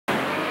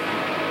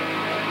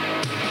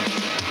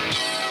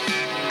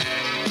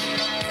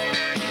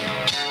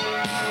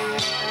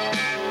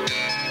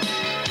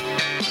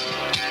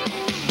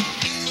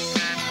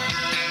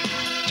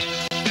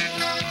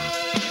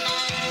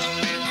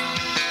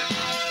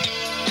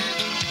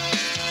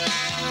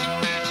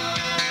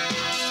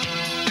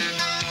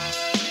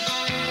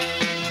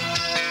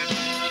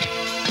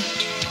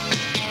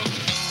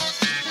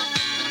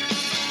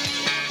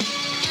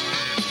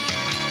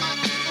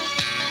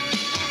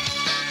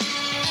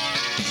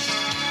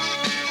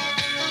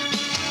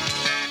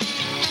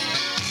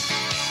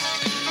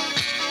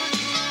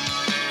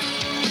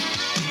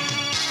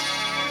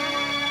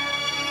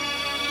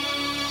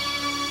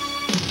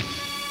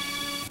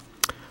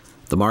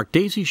The Mark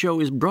Dacey Show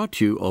is brought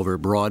to you over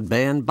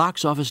Broadband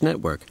Box Office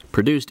Network,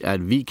 produced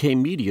at VK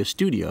Media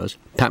Studios,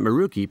 Pat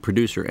Marucci,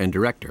 producer and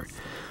director.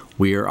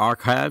 We are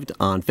archived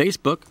on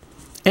Facebook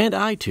and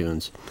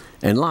iTunes,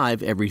 and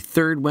live every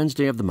third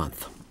Wednesday of the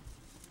month.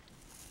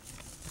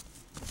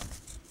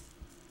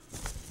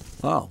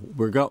 Oh,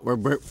 we're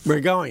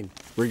going.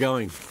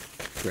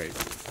 Great.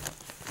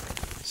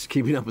 Just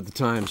keeping up with the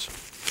times.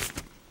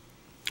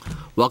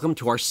 Welcome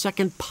to our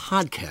second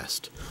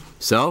podcast.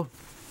 So,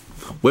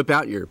 whip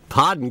out your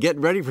pod and get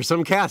ready for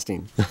some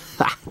casting.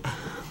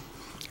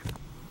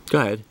 Go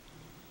ahead.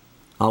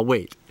 I'll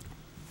wait.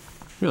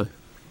 Really.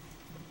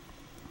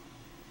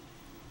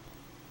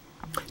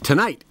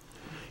 Tonight,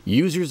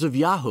 users of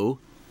Yahoo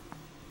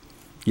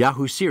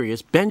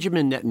Serious,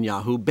 Benjamin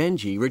Netanyahu,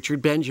 Benji,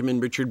 Richard Benjamin,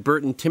 Richard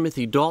Burton,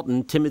 Timothy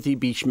Dalton, Timothy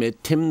B.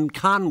 Schmidt, Tim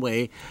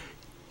Conway,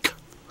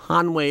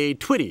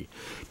 Tweety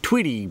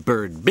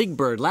Bird, Big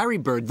Bird, Larry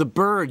Bird, the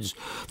Birds,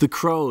 the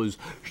Crows,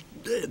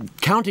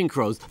 Counting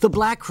Crows, the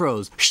Black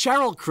Crows,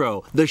 Sheryl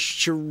Crow, the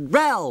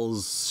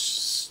Shirelles,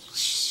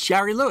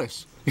 Shari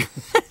Lewis,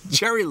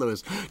 Jerry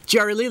Lewis,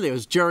 Jerry Lee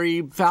Lewis,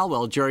 Jerry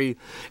Falwell, Jerry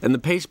and the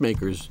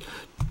Pacemakers,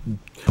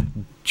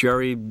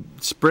 Jerry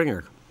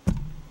Springer,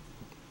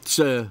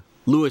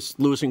 Lewis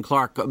and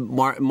Clark,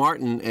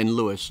 Martin and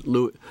Lewis,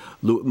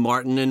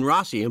 Martin and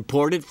Rossi,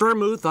 imported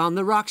vermouth on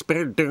the rocks,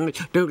 and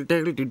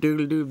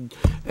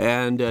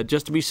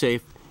just to be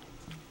safe,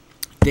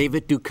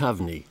 David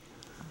Duchovny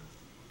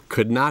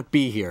could not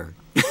be here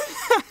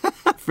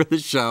for the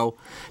show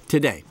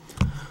today.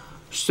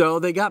 So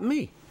they got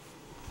me.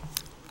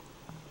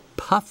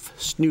 Puff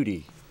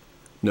Snooty,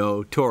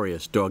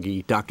 Notorious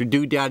Doggy, Dr.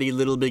 Doodaddy,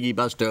 Little Biggie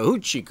Buster,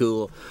 Hoochie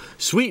Cool,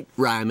 Sweet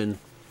Ryman,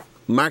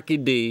 Marky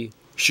D,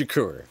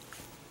 Shakur.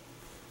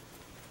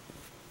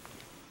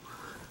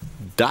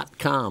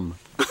 .com.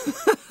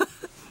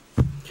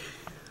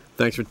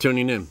 Thanks for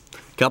tuning in.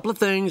 Couple of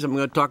things I'm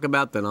going to talk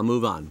about, then I'll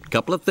move on.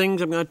 Couple of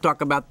things I'm going to talk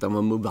about, then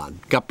we'll move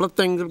on. Couple of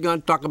things I'm going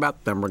to talk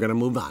about, then we're going to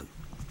move on.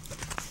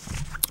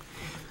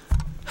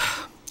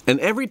 And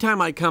every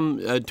time I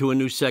come to a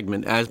new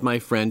segment, as my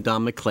friend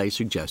Don McClay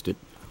suggested,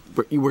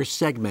 we're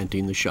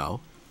segmenting the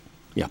show.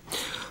 Yeah.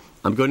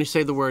 I'm going to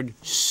say the word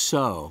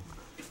so,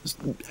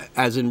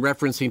 as in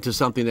referencing to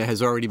something that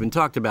has already been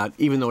talked about,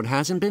 even though it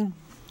hasn't been.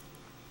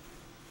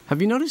 Have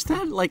you noticed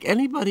that? Like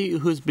anybody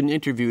who's been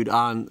interviewed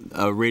on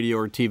radio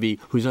or TV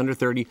who's under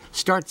 30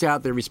 starts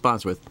out their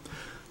response with,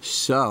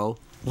 so,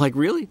 like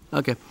really?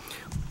 Okay.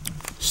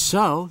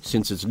 So,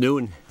 since it's new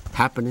and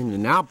happening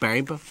and now,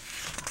 babe,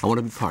 I want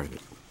to be part of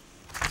it.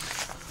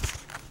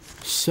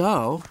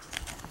 So,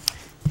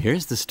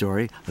 here's the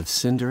story of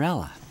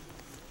Cinderella.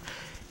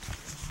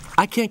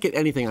 I can't get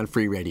anything on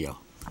free radio.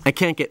 I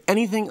can't get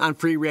anything on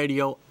free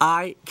radio.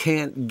 I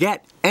can't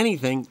get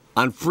anything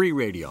on free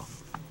radio.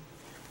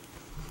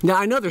 Now,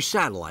 I know there's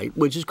satellite,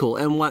 which is cool,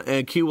 and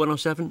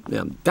Q107,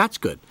 yeah, that's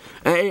good.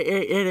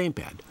 It ain't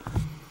bad.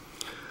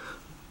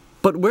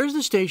 But where's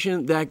the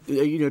station that,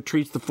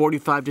 treats the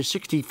 45 to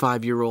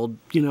 65-year-old,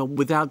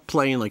 without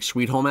playing like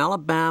Sweet Home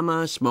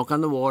Alabama, Smoke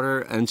on the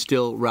Water, and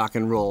still rock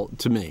and roll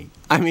to me?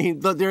 I mean,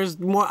 there's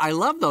more. I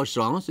love those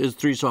songs. Those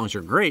three songs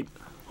are great.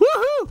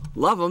 Woohoo!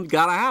 Love them.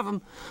 Gotta have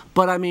them.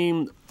 But I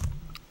mean,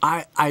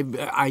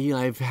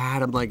 I've had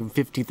them like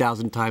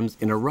 50,000 times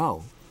in a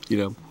row,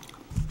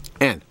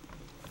 And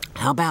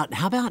how about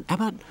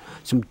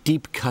some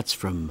deep cuts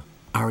from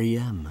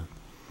R.E.M.,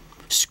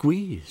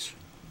 Squeeze,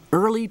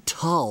 Early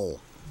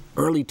Tull,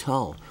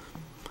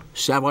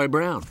 Savoy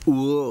Brown.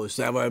 Ooh,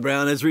 Savoy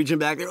Brown is reaching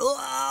back there.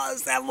 Oh,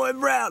 Savoy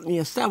Brown.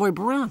 Yeah, Savoy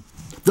Brown.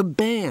 The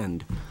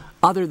Band,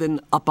 other than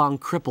Up on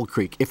Cripple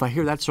Creek. If I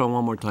hear that song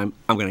one more time,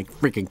 I'm going to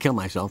freaking kill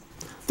myself.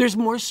 There's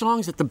more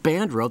songs that the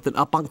band wrote than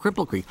Up on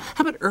Cripple Creek.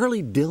 How about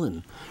Early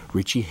Dylan,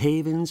 Richie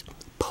Havens,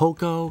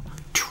 Poco,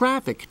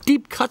 Traffic,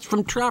 deep cuts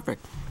from Traffic.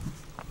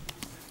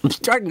 I'm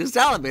starting to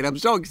salivate. I'm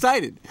so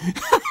excited.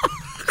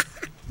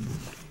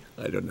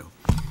 I don't know.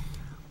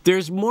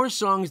 There's more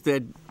songs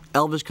that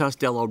Elvis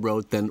Costello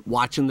wrote than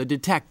Watching the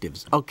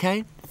Detectives,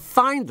 okay?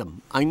 Find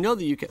them. I know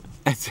that you can.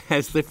 As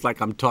if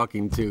like I'm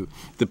talking to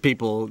the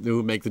people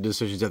who make the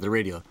decisions at the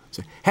radio.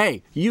 Say,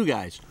 hey, you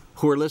guys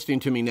who are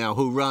listening to me now,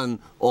 who run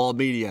all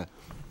media,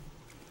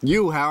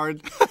 you,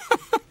 Howard,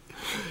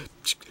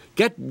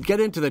 get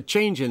into the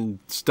changing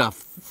stuff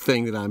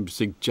thing that I'm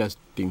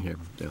suggesting here.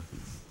 Yeah.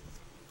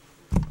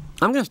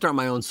 I'm going to start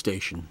my own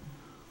station.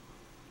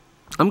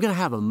 I'm going to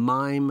have a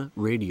mime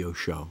radio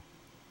show.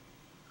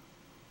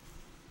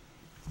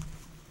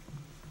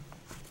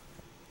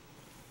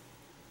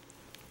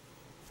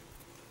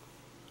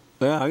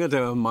 Yeah, I'm going to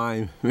have a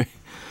mime.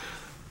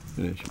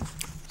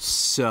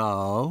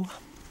 So,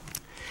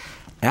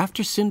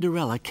 after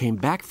Cinderella came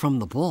back from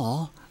the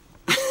ball...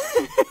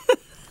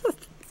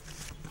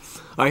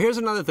 All right, here's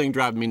another thing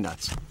driving me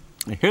nuts.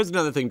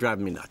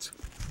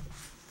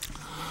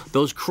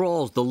 Those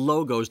crawls, the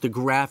logos, the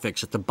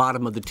graphics at the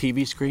bottom of the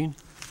TV screen.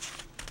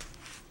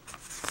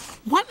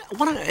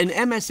 and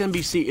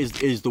MSNBC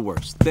is the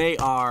worst. They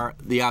are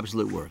the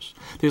absolute worst.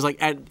 There's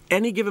like at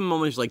any given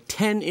moment, there's like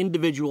 10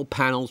 individual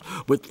panels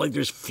with like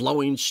there's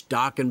flowing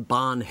stock and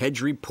bond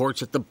hedge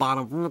reports at the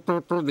bottom.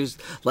 There's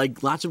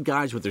like lots of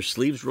guys with their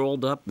sleeves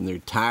rolled up and their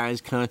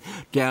ties kind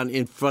of down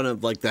in front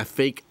of like that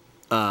fake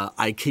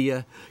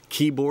IKEA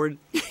keyboard.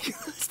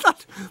 It's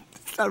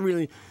not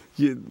really.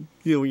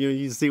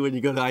 You see when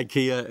you go to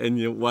IKEA and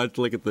you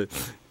look at the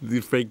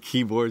fake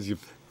keyboards, you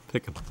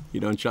pick them. You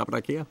don't shop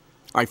at IKEA? All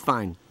right,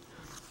 fine.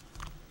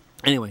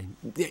 Anyway,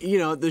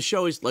 the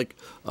show is like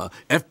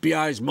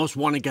FBI's most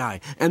wanted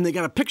guy, and they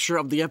got a picture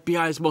of the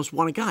FBI's most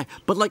wanted guy.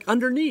 But like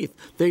underneath,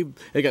 they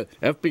got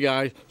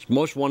FBI's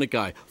most wanted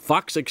guy,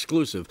 Fox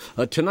exclusive.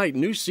 Tonight,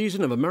 new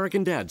season of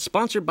American Dad,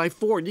 sponsored by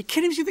Ford. You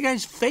can't even see the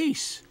guy's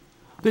face.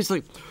 It's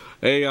like,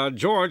 hey,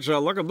 George,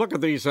 look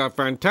at these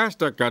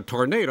fantastic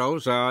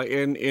tornadoes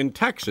in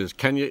Texas.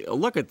 Can you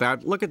look at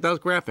that? Look at those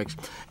graphics.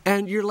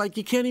 And you're like,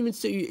 you can't even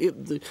see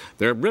it.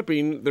 They're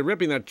ripping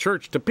that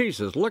church to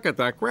pieces. Look at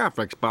that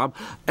graphics, Bob.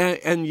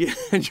 And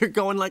you're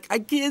going like, I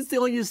can't see.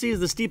 All you see is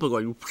the steeple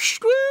going.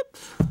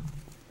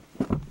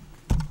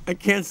 I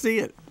can't see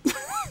it.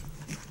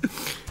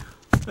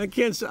 I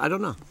can't see. I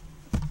don't know.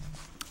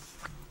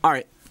 All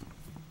right.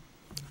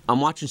 I'm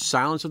watching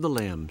Silence of the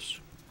Lambs.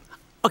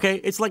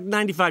 Okay, it's like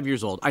 95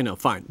 years old. I know,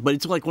 fine. But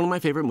it's like one of my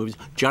favorite movies.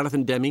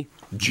 Jonathan Demme,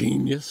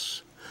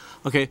 genius.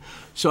 Okay,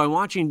 so I'm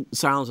watching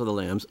Silence of the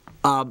Lambs.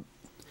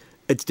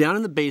 It's down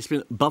in the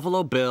basement,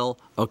 Buffalo Bill,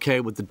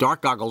 okay, with the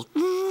dark goggles.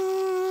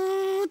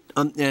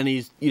 And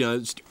he's,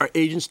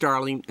 Agent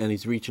Starling, and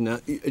he's reaching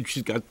out.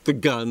 She's got the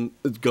gun.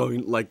 It's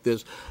going like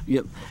this.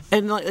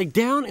 And like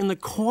down in the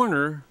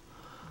corner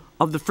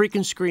of the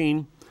freaking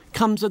screen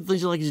comes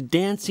this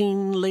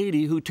dancing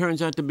lady who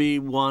turns out to be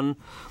one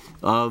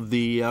of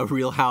the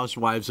Real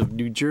Housewives of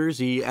New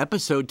Jersey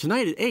episode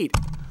tonight at 8.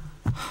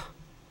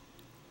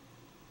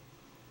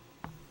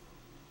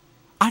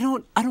 I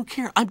don't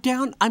care. I'm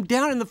down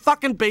in the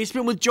fucking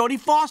basement with Jodie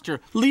Foster.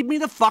 Leave me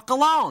the fuck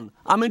alone.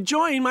 I'm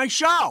enjoying my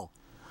show.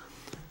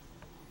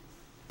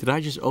 Did I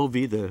just OV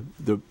the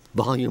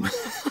volume?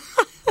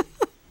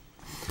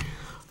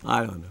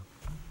 I don't know.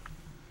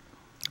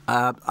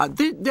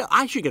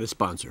 I should get a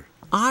sponsor.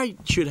 I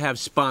should have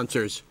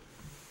sponsors.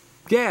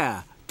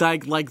 Yeah.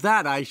 Like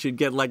that, I should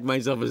get like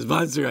myself a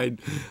sponsor.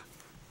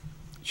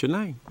 Shouldn't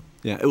I?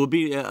 Yeah, it would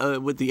be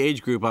with the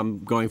age group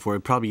I'm going for.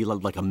 It'd probably be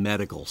like a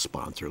medical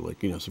sponsor,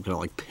 like some kind of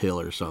like pill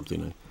or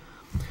something.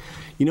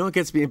 What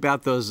gets me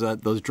about those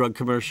drug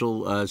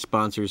commercial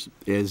sponsors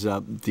is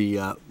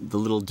the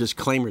little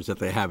disclaimers that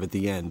they have at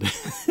the end.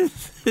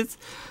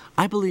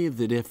 I believe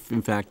that if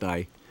in fact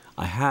I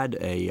had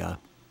a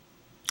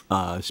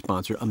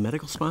sponsor, a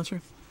medical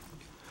sponsor,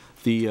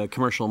 the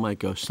commercial might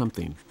go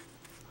something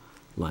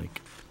like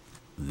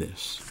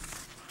this.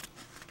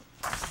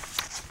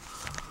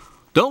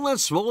 Don't let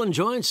swollen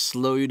joints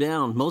slow you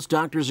down. Most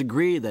doctors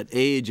agree that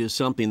age is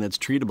something that's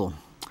treatable.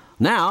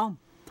 Now,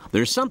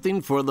 there's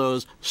something for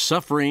those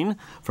suffering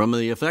from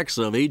the effects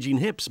of aging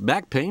hips,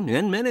 back pain,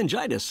 and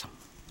meningitis.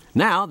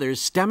 Now,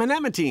 there's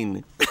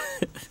Staminemetine.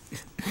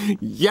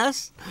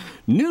 Yes,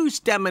 new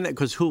Staminemetine,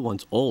 because who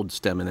wants old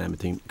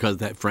Staminemetine? Because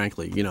that,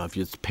 frankly, if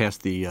it's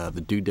past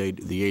the due date,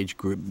 the age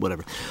group,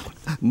 whatever.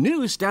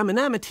 New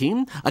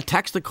Staminemetine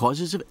attacks the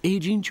causes of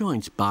aging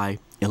joints by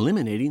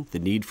eliminating the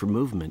need for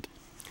movement.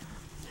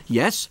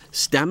 Yes,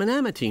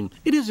 Staminemetine.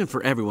 It isn't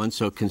for everyone,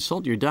 so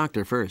consult your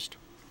doctor first.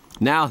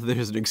 Now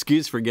there's an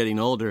excuse for getting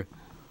older.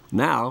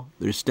 Now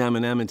there's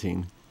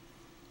Staminemetine.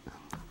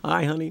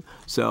 Hi, honey.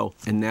 So,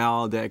 and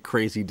now that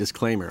crazy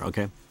disclaimer,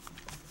 okay?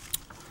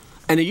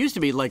 And it used to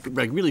be like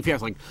really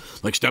fast, like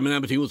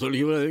Staminemetine will sort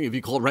of, if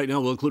you call it right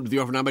now, we'll include with the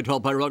offer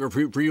 9x12 Pyroga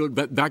free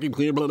vacuum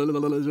cleaner, blah, blah, blah,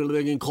 blah, blah, blah,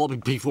 and call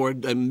before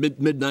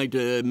midnight,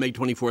 May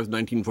 24th,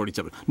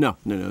 1947. No.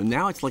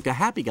 Now it's like a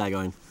happy guy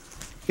going.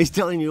 He's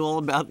telling you all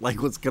about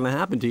like what's going to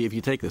happen to you if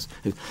you take this.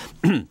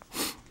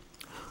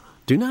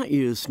 Do not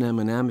use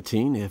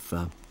Staminemetine if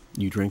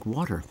you drink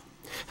water,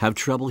 have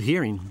trouble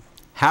hearing,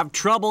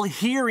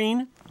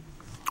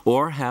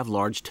 or have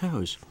large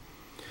toes.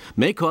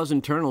 May cause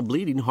internal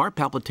bleeding, heart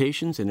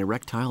palpitations, and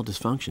erectile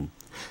dysfunction.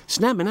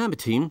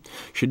 Staminemetine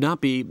should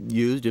not be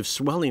used if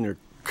swelling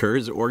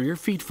occurs or your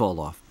feet fall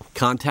off.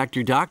 Contact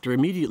your doctor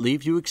immediately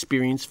if you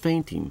experience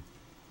fainting.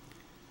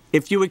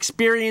 If you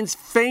experience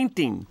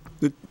fainting,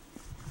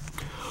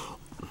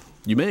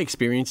 you may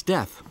experience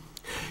death.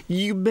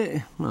 Well,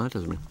 that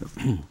doesn't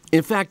mean.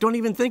 In fact, don't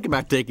even think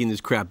about taking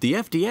this crap. The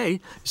FDA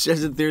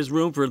says that there's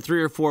room for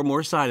 3 or 4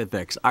 more side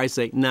effects. I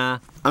say, nah,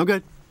 I'm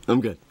good.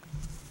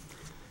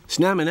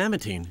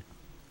 Staminemetine,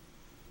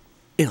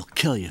 it'll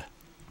kill you.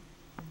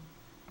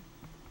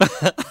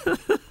 I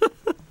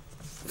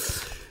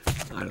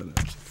don't know,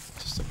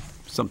 just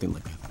something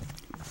like that.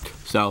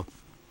 So,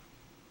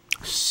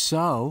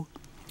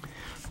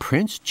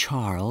 Prince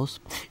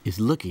Charles is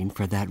looking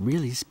for that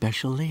really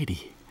special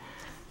lady.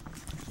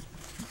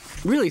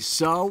 Really,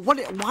 so? What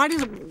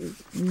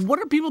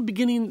are people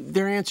beginning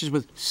their answers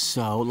with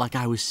so, like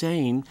I was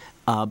saying,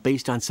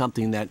 based on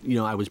something that,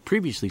 I was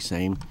previously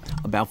saying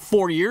about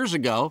 4 years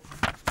ago?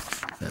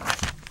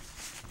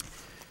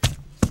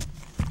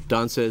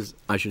 Don says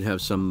I should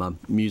have some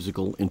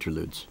musical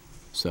interludes,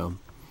 so...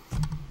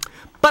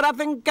 But I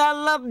think I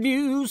love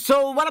you,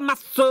 so what am I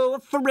so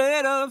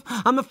afraid of?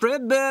 I'm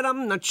afraid that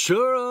I'm not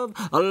sure of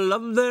a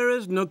love there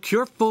is no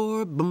cure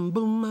for. Boom,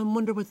 boom, I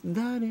wonder what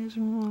that is.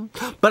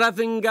 But I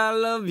think I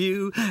love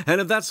you,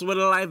 and if that's what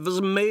life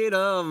is made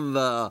of,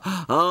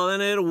 then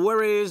it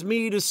worries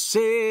me to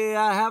say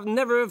I have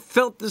never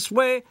felt this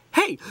way.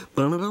 Hey!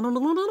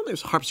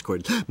 There's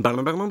harpsichord.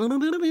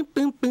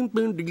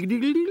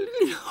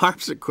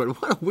 Harpsichord.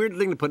 What a weird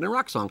thing to put in a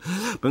rock song.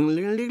 It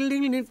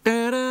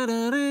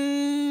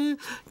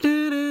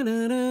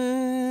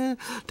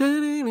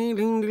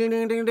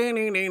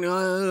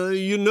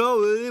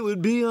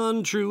would be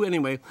untrue.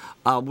 Anyway,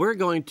 we're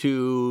going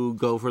to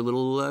go for a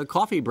little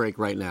coffee break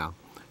right now.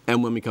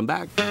 And when we come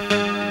back...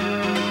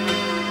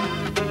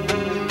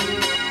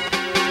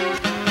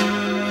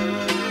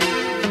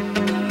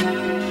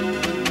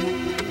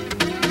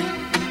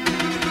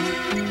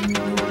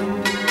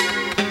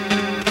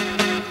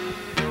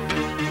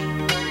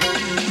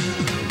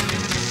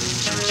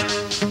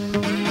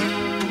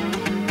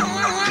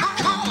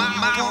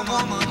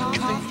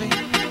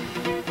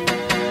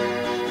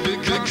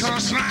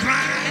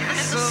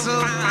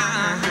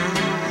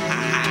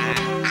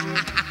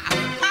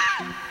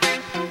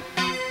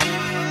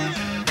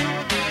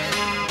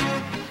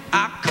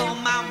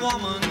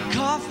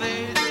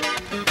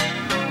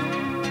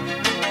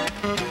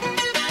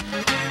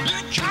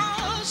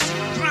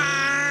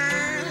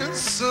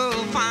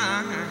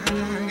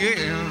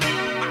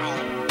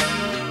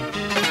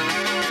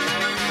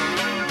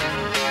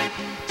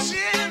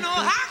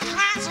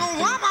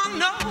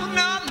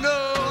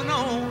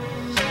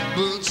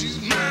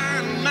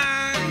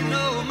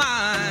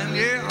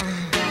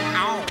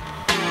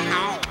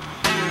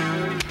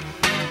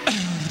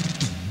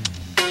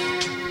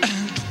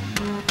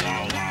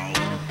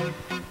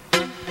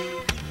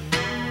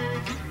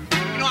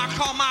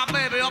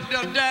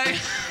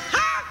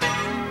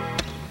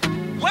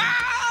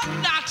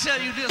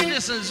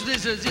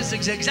 This is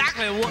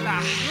exactly what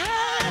I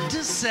had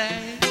to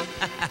say.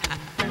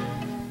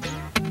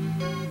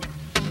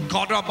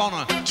 Called her up on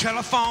a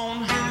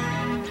telephone.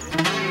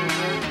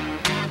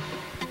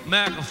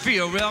 Make her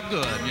feel real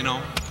good,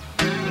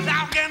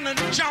 Without getting the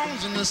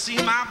Jones and to see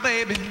my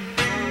baby,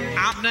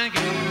 I'm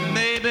thinking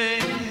maybe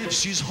if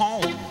she's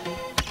home,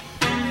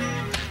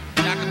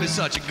 that could be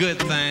such a good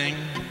thing.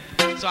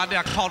 So I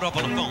called her up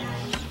on the phone.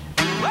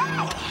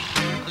 Wow!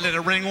 I let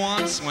it ring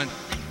once, went...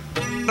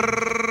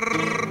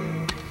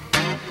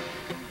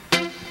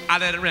 I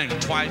let it ring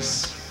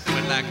twice,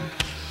 went like,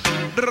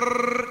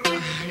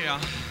 yeah.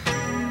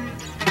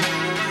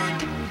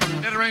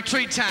 Let it ring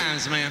 3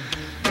 times, man.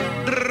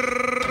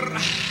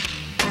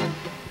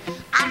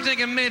 I'm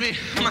thinking maybe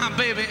my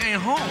baby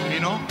ain't home,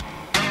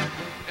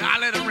 I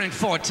let it ring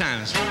 4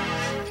 times.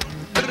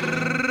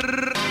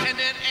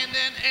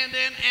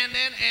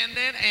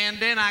 And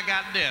then I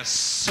got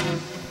this.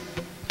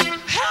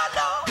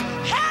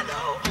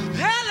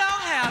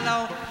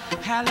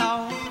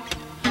 Hello.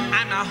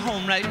 I'm not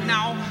home right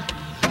now,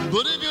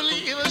 but if you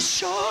leave a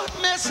short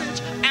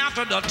message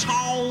after the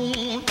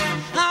tone,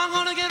 I'm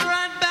gonna get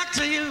right back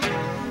to you.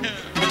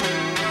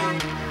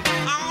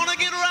 I'm gonna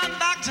get right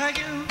back to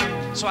you.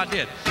 So I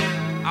did.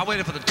 I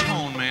waited for the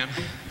tone, man.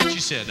 She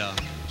said,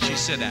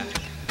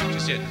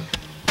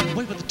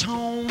 wait for the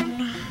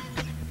tone.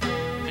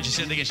 And she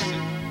said it again, she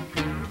said,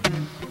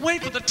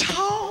 wait for the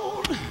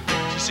tone.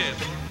 She said,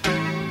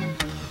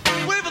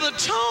 wait for the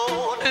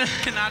tone.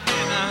 And I did.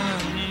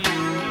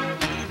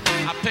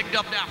 I picked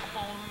up that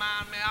phone of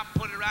mine, man. I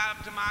put it right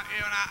up to my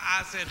ear, and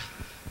I said,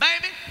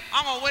 baby,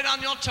 I'm going to wait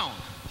on your tone.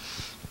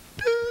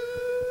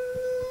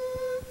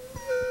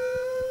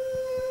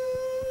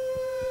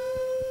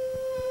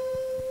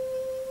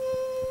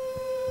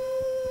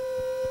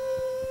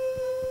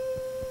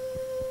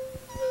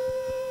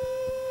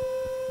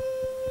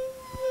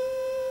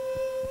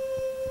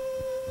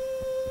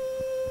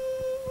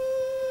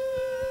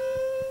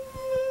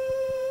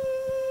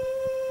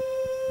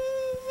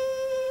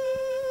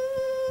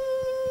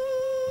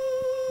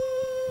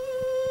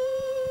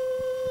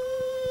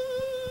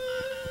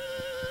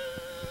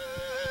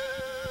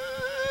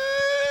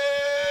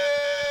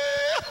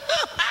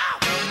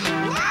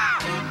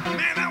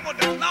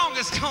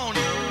 Tone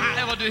I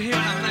ever did hear,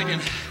 and I'm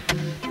thinking,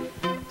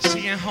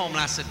 she ain't home.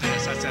 And I said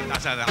this, I said,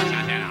 oh,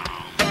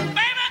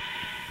 baby,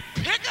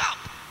 pick up,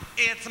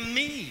 it's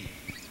me.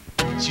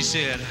 She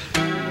said,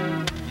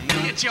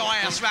 get your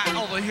ass right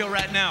over here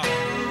right now.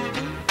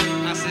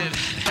 I said,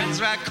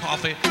 that's right,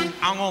 Coffee,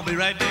 I'm gonna be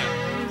right there.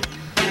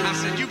 I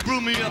said, you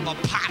brew me up a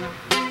pot,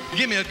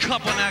 give me a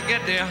cup when I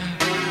get there,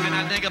 and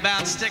I think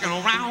about sticking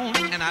around,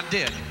 and I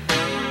did.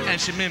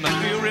 And she made me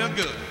feel real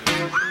good.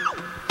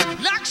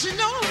 Like she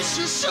knows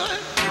she should.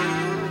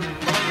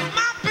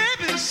 My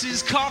baby,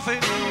 she's Coffee,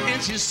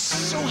 and she's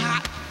so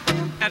hot.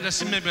 That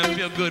just made me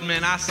feel good,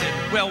 man. I said,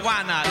 well,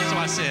 why not? So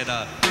I said,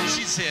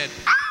 she said,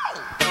 ow!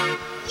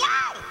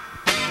 Wow!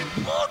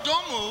 Oh,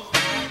 don't move.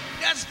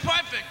 That's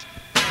perfect.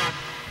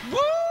 Woo!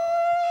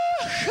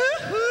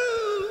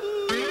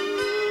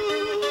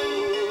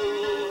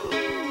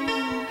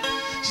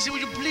 She said,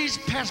 would you please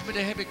pass me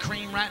the heavy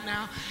cream right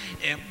now?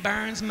 It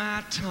burns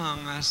my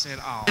tongue. I said,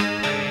 oh,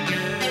 baby,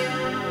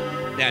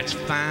 that's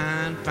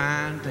fine,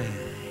 fine thing.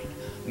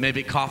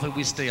 Maybe coffee,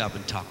 we stay up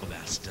and talk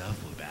about stuff,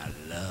 about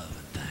love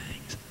and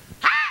things.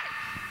 Hey!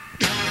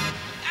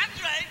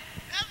 That's right,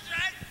 that's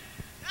right,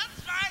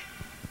 that's right.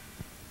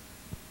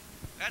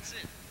 That's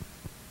it.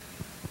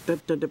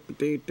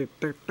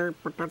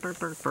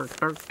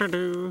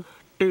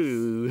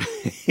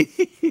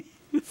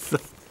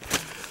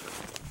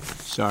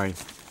 Sorry.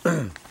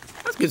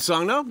 That's a good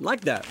song, though.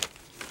 Like that.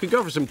 Could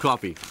go for some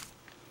coffee.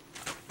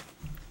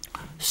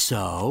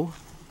 So,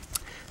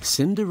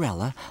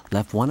 Cinderella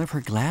left one of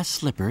her glass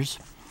slippers.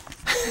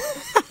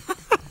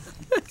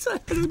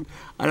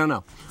 I don't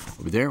know.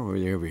 Over there, over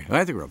there, over here.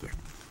 I think we're over there.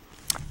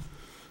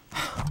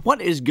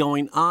 What is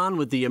going on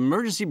with the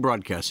emergency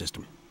broadcast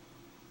system?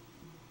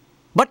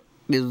 What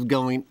is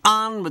going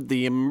on with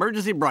the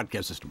emergency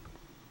broadcast system?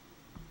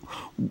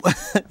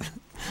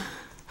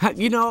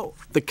 You know,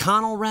 the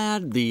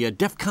Conelrad, the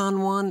DEFCON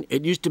one,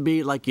 it used to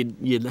be like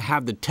you'd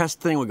have the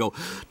test thing would go,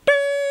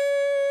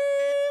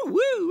 woo,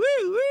 woo,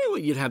 woo.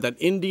 You'd have that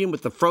Indian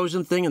with the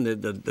frozen thing and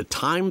the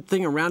time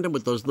thing around it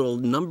with those little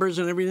numbers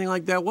and everything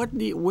like that.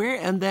 Where?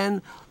 And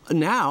then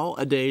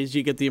nowadays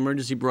you get the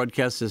emergency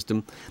broadcast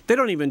system. They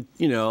don't even,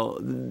 you know,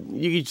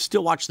 you can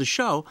still watch the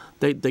show.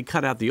 They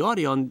cut out the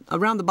audio, and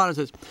around the bottom it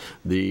says,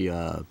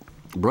 the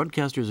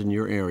broadcasters in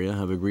your area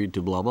have agreed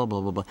to blah, blah,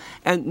 blah, blah, blah.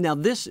 And now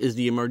this is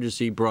the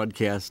emergency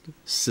broadcast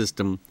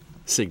system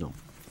signal.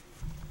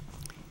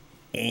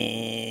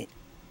 It's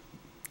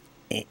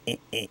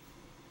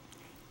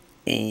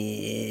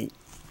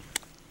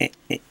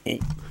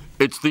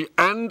the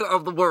end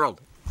of the world.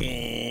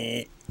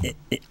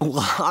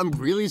 Well, I'm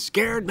really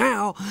scared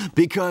now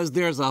because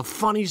there's a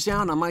funny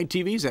sound on my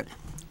TV set.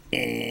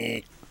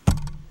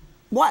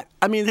 What?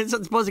 I mean, it's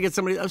supposed to get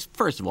somebody...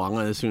 First of all, I'm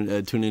going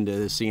to tune into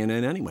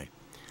CNN anyway.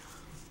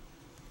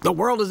 The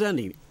world is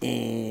ending.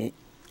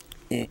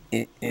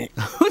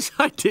 Whose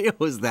idea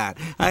was that?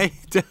 I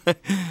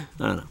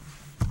don't know.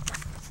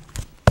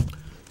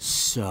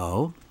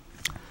 So,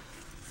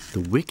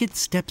 the wicked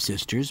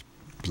stepsisters,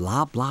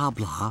 blah, blah,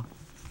 blah.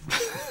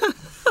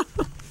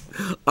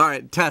 All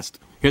right, test.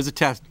 Here's a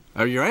test.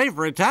 Are you ready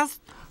for a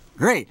test?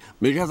 Great,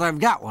 because I've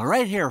got one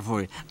right here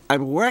for you. I've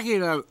been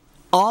working on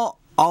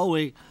all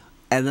week,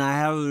 and I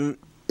haven't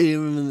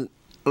even,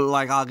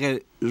 I'll get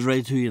it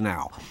right to you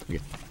now.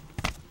 Okay.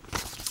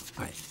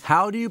 All right.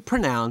 How do you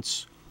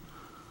pronounce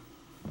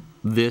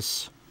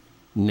this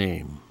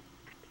name?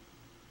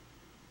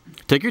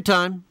 Take your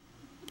time.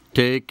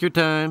 Take your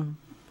time.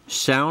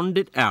 Sound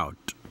it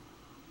out.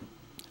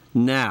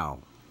 Now,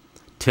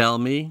 tell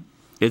me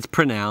it's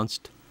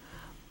pronounced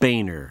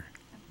Boehner.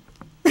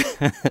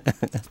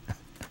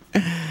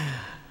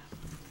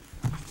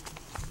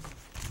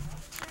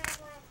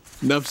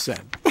 Enough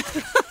said.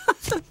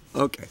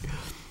 Okay.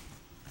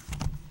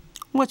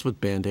 What's with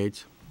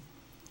Band-Aids?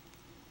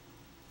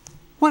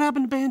 What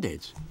happened to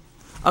Band-Aids?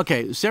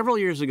 Okay, several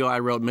years ago, I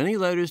wrote many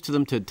letters to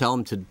them to tell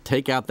them to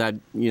take out that,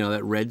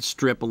 that red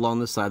strip along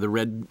the side, the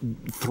red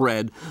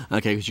thread,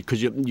 okay,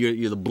 because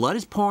the blood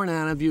is pouring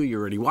out of you, you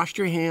already washed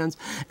your hands,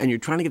 and you're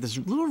trying to get this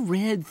little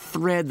red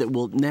thread that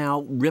will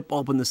now rip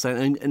open the side,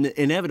 and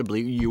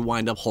inevitably, you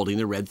wind up holding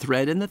the red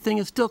thread, and the thing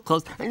is still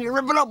closed, and you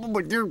rip it open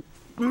with your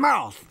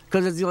mouth,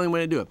 because it's the only way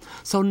to do it.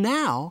 So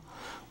now,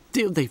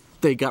 they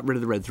got rid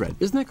of the red thread.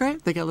 Isn't that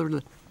great? They got rid of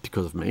it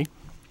because of me.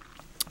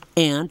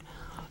 And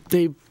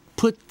they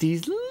put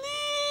these little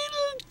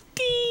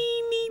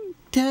teeny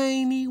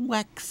tiny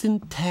waxen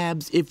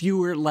tabs. If you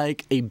were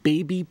like a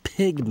baby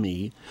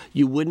pygmy,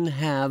 you wouldn't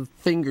have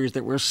fingers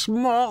that were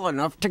small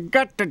enough to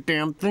get the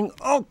damn thing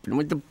open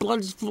with the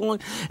blood flowing,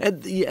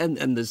 and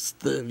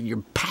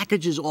your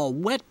package is all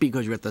wet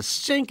because you're at the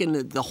sink, and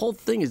the whole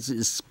thing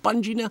is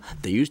spongy now.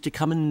 They used to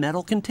come in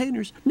metal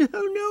containers. No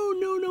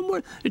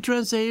more. They're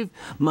trying to save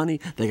money.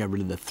 They got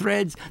rid of the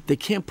threads. They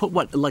can't put,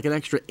 like an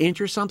extra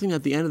inch or something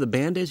at the end of the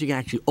Band-Aids? You can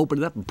actually open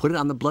it up and put it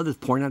on the blood that's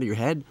pouring out of your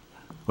head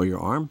or your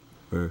arm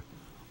or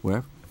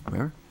wherever.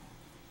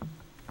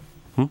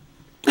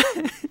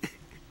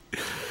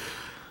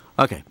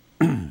 Okay.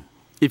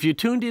 If you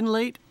tuned in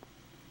late,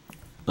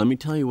 let me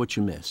tell you what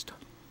you missed.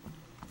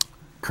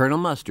 Colonel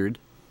Mustard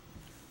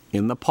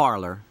in the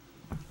parlor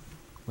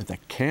with a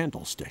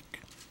candlestick.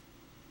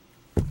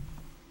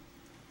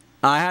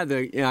 I had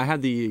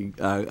the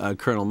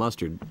Colonel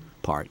Mustard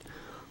part.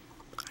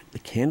 The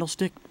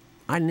candlestick,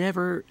 I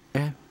never.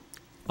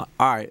 All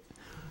right,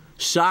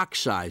 sock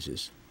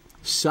sizes.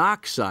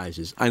 Sock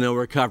sizes. I know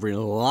we're covering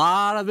a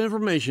lot of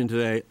information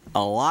today,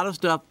 a lot of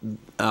stuff.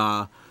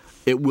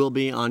 It will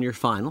be on your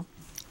final.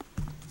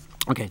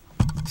 Okay,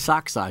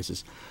 sock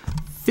sizes.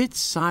 Fit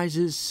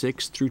sizes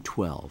 6 through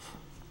 12.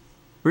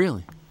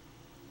 Really?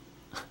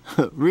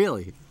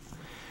 Really?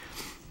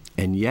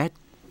 And yet,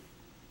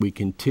 we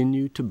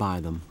continue to buy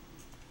them.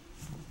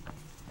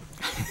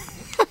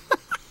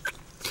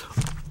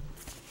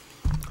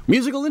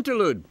 Musical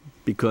interlude,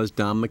 because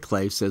Don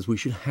McClay says we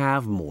should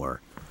have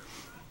more.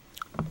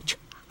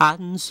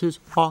 Chances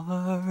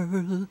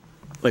are...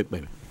 Wait.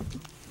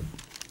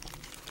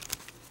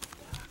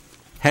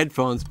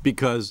 Headphones,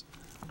 because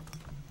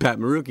Pat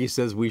Marucci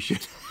says we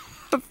should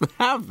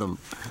have them.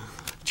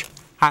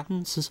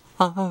 Chances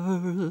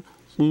are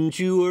since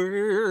you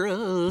were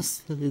a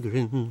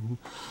cigarette,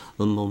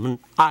 the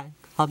moment I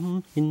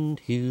come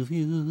into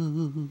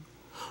view,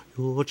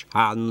 your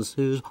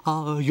chances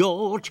are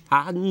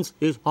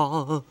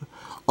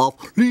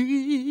of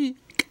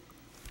leak.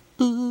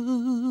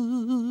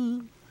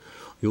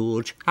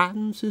 Your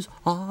chances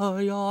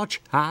are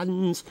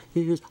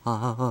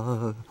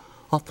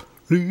of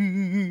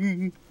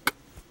leak.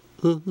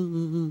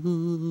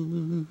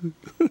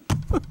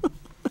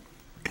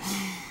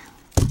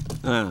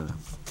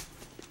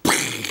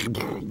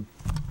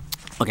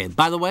 Okay,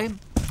 by the way,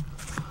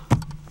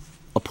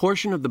 a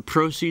portion of the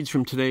proceeds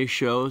from today's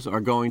shows are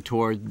going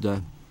toward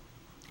Don,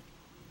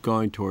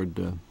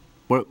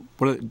 what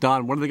are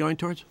they going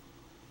towards?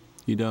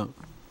 You don't.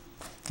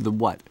 The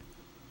what?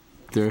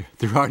 There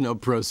are no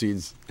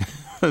proceeds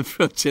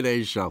from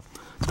today's show.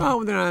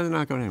 Oh, they're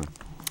not going anywhere.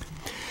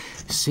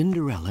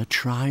 Cinderella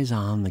tries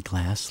on the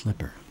glass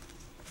slipper.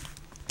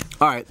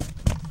 All right.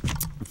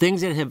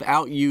 Things that have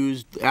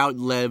outlived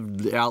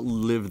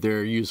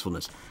their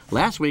usefulness.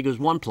 Last week was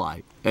one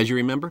ply. As you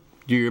remember?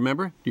 Do you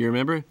remember?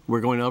 We're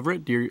going over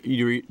it. Do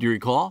you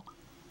recall?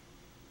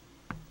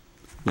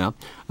 No?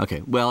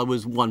 Okay. Well, it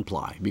was one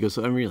ply. Because,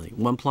 really,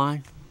 one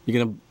ply?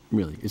 You're going to,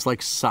 really, it's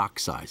like sock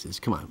sizes.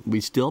 Come on. We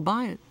still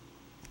buy it.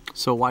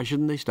 So why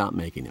shouldn't they stop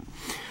making it?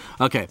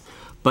 Okay.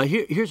 But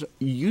here's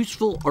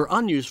useful or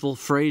unuseful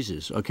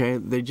phrases, okay?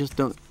 They just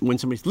don't, when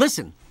somebody's,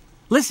 listen.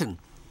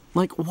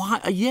 Like, why?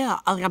 Yeah,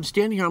 I'm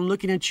standing here, I'm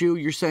looking at you,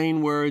 you're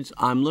saying words,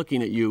 I'm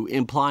looking at you,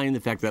 implying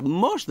the fact that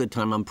most of the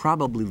time I'm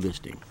probably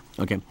listening,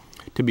 okay?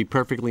 To be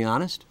perfectly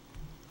honest,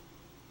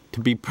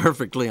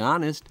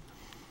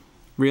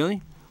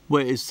 really?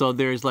 Wait, so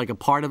there's like a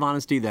part of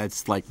honesty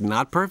that's like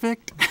not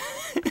perfect?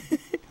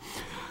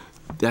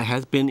 That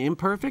has been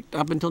imperfect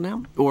up until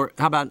now? Or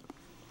how about,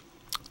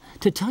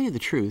 to tell you the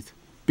truth,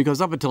 because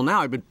up until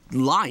now I've been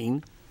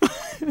lying,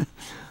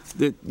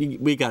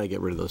 we got to get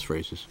rid of those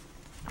phrases.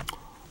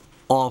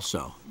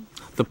 Also,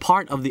 the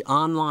part of the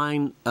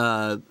online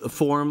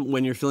form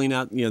when you're filling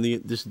out,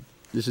 this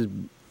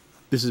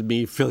is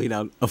me filling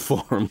out a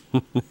form,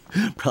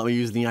 probably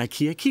using the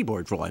IKEA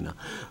keyboard for all I know.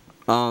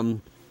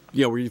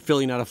 Where you're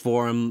filling out a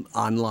form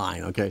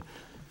online, okay?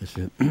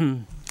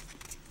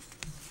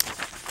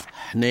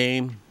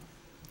 Name,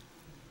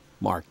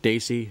 Mark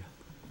Dacey,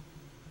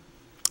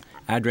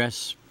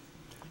 address,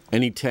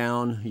 any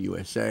town,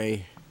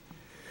 USA,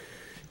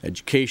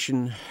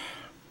 education,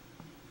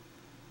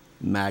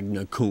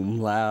 magna cum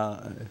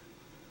laude,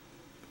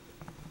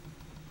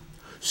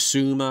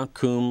 summa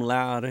cum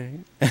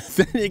laude, and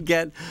then you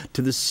get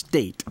to the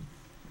state,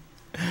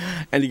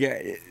 and you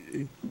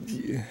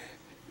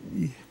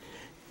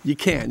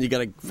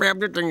gotta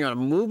grab it, and you gotta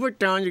move it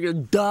down, you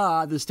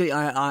gotta, the state,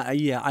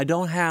 I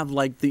don't have,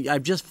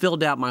 I've just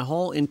filled out my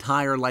whole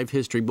entire life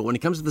history, but when it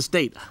comes to the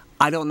state,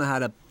 I don't know how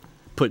to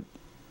put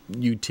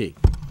UT.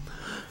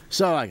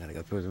 So I gotta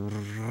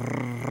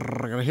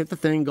hit the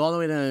thing, go all the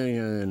way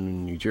to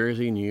New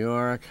Jersey, New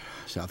York,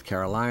 South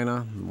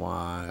Carolina,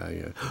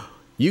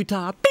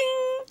 Utah,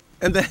 bing,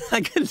 and then I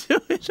can do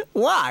it.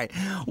 Why?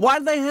 Why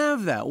do they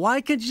have that?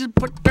 Why can't you just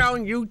put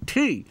down UT?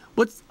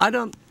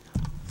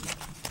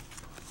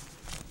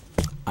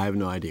 I have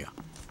no idea.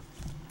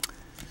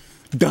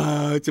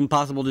 Duh, it's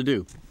impossible to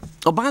do.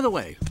 Oh, by the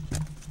way,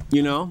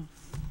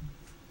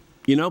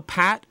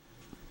 Pat,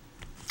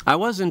 I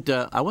wasn't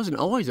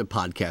always a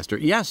podcaster.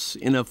 Yes,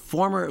 in a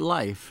former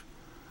life,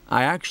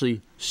 I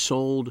actually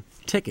sold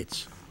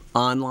tickets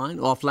online,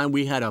 offline.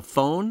 We had a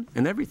phone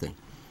and everything.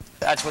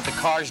 That's with the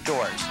car's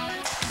doors.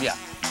 Yeah,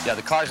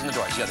 the cars and the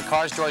doors. Yeah, the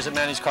car's doors at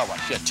Manny's Car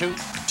Wash. Yeah, two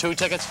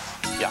tickets.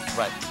 Yeah,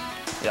 right.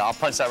 Yeah, I'll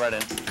punch that right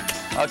in.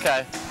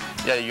 Okay.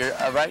 Yeah, you're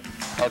right.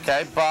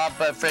 Okay, Bob.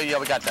 Yeah,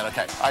 we got that.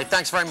 Okay. All right.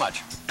 Thanks very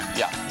much.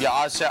 Yeah.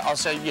 I'll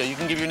say. Yeah, you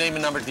can give your name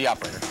and number to the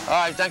operator.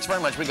 All right. Thanks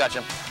very much. We got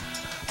you.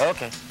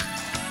 Okay.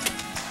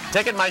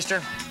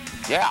 Ticketmeister.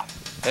 Yeah.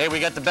 Hey, we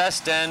got the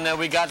best, and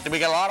we got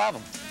a lot of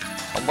them.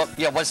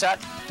 What's that?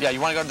 Yeah, you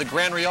want to go to the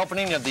grand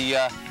reopening of the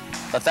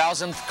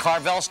 1000th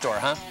Carvel store,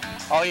 huh?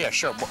 Oh yeah,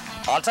 sure. Well,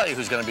 I'll tell you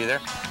who's going to be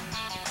there.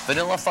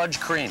 Vanilla fudge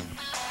cream.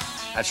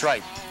 That's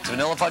right. It's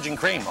vanilla fudge and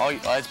cream. Oh,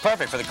 it's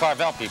perfect for the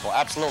Carvel people.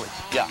 Absolutely.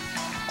 Yeah.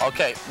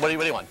 Okay. What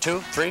do you want? 2,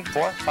 3,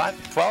 4,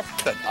 5,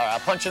 12? Good. All right. I'll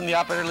punch in the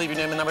operator. Leave your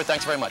name and number.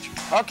 Thanks very much.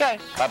 Okay.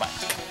 Bye bye.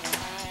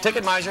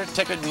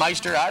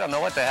 Ticketmeister, I don't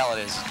know what the hell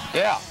it is.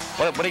 Yeah.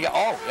 What do you got?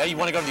 Oh, yeah, you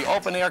want to go to the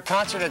open-air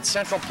concert at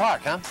Central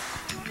Park, huh?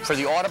 For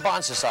the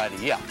Audubon Society.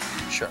 Yeah,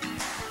 sure.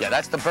 Yeah,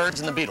 that's the Birds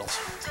and the Beatles.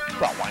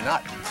 Well, why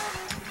not?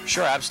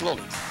 Sure,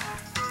 absolutely.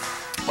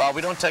 Well,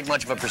 we don't take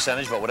much of a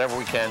percentage, but whatever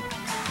we can.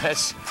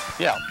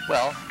 Yeah,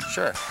 well,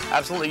 sure.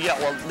 Absolutely. Yeah,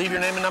 well, leave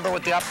your name and number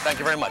with the Thank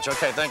you very much.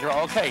 Okay, thank you.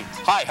 Okay.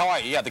 Hi, how are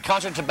you? Yeah, the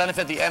concert to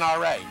benefit the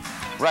NRA.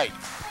 Right.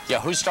 Yeah,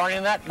 who's starring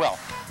in that? Well,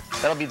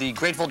 that'll be the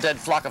Grateful Dead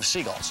Flock of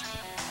Seagulls.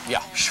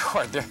 Yeah,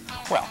 sure.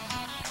 Well,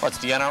 it's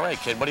the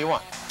NRA, kid. What do you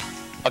want?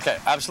 Okay,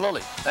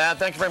 absolutely.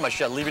 Thank you very much.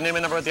 Yeah, leave your name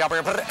and number with the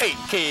operator. Hey,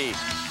 key.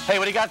 Hey,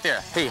 what do you got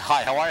there? Hey,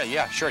 hi, how are you?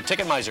 Yeah, sure.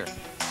 Ticket miser.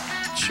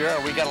 Sure,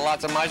 we got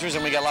lots of misers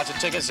and we got lots of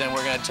tickets and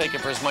we're going to take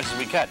it for as much as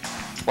we can.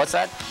 What's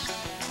that?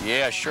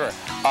 Yeah, sure.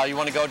 You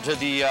want to go to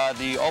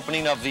the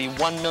opening of the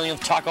 1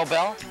 millionth Taco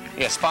Bell?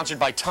 Yeah, sponsored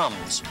by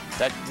Tums.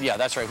 Yeah,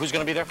 that's right. Who's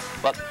going to be there?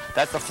 Well,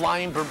 that's the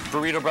Flying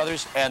Burrito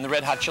Brothers and the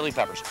Red Hot Chili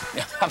Peppers.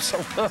 Yeah,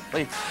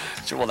 absolutely.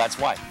 Sure, well, that's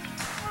why.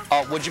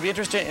 Would you be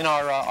interested in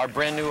our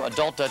brand new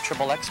adult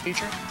Triple X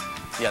feature?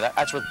 Yeah,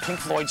 that's with Pink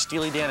Floyd,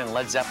 Steely Dan, and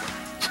Led Zeppelin.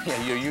 Yeah,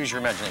 you use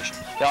your imagination.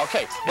 Yeah,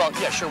 okay. Well,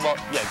 yeah, sure. Well,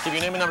 yeah, give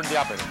your name and number to the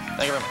operator.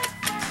 Thank you very much.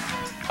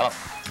 Hello.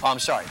 Oh, I'm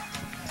sorry.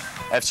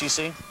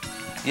 FCC?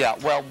 Yeah,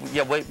 well,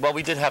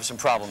 we did have some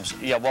problems.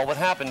 Yeah, well, what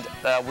happened,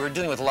 we were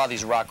dealing with a lot of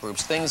these rock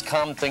groups. Things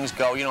come, things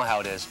go. You know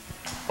how it is.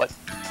 But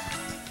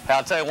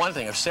I'll tell you one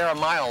thing. If Sarah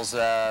Miles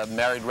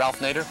married Ralph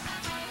Nader,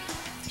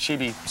 she'd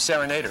be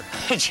Sarah Nader.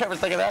 Did you ever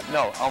think of that?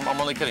 No,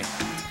 I'm only kidding.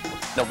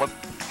 No, but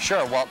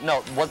sure. Well,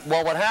 no.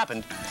 What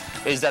happened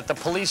is that the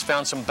police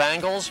found some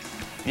bangles.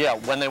 Yeah,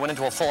 when they went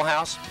into a full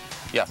house.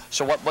 Yeah.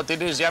 So what they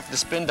did is after the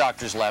spin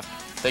doctors left,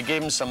 they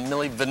gave them some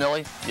Milli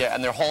Vanilli. Yeah,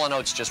 and their Hall &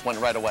 Oates just went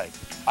right away.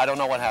 I don't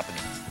know what happened.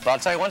 But I'll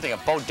tell you one thing.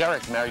 If Bo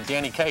Derek married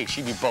Danny Kaye,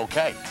 she'd be Bo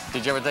Kaye.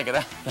 Did you ever think of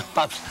that?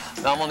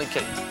 No, I'm only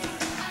kidding.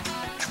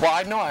 Well,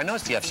 I know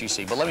it's the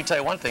FCC, but let me tell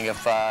you one thing.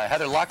 If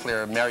Heather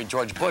Locklear married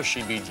George Bush,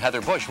 she'd be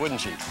Heather Bush,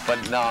 wouldn't she?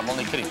 But no, I'm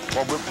only kidding.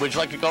 Well, would you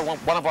like to go to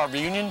one of our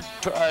reunion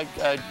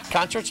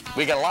concerts?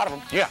 We got a lot of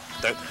them. Yeah.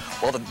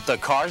 The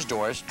Cars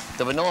doors,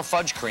 the vanilla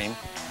fudge cream.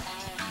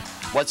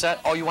 What's that?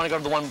 Oh, you want to go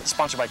to the one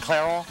sponsored by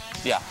Clairol?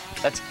 Yeah,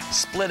 that's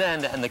Split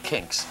End and the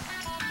Kinks.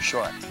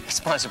 Sure,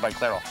 sponsored by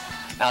Clairol.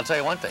 Now, I'll tell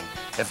you one thing.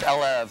 If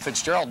Ella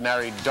Fitzgerald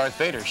married Darth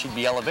Vader, she'd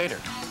be Elevator.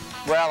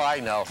 Well,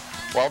 I know.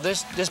 Well,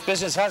 this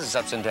business has its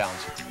ups and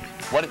downs.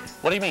 What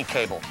do you mean,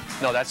 cable?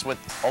 No, that's what...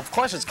 Oh, of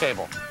course it's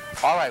cable.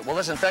 All right, well,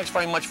 listen, thanks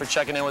very much for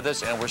checking in with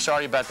us, and we're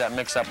sorry about that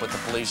mix-up with the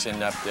police, and,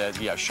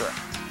 yeah, sure.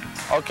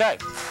 Okay,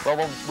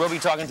 well, we'll be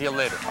talking to you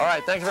later. All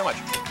right, thank you very much.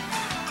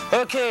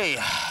 Okay,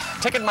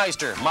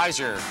 Ticketmeister,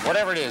 Miser,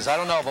 whatever it is, I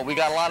don't know, but we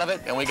got a lot of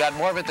it, and we got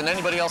more of it than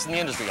anybody else in the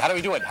industry. How do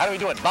we do it? How do we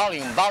do it?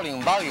 Volume,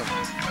 volume, volume.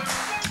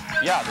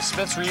 Yeah, the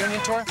Smiths reunion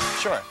tour?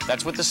 Sure,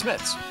 that's with the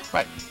Smiths.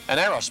 Right, and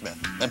Aerosmith,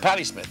 and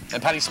Patti Smith,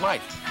 and Patti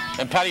Smythe,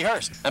 and Patty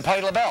Hearst, and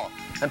Patti LaBelle,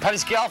 and Patty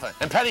Scialfa,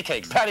 and Patty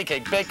Cake,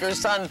 Baker's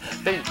son,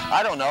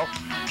 I don't know.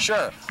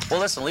 Sure. Well,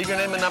 listen, leave your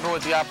name and number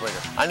with the operator.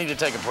 I need to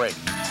take a break.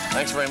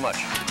 Thanks very much.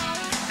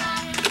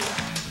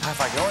 If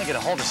I can only get a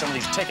hold of some of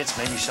these tickets,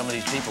 maybe some of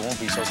these people won't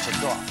be so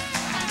ticked off.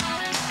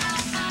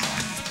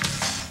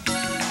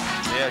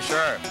 Yeah,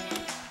 sure.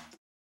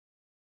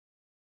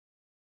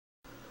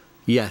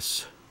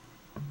 Yes.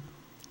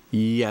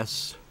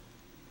 Yes.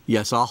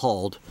 Yes, I'll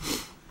hold.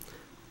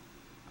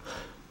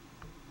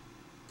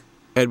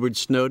 Edward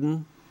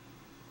Snowden?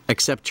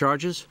 Accept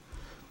charges?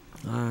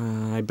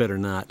 I better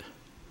not.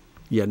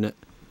 Yeah, no.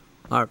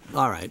 All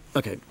right.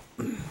 Okay.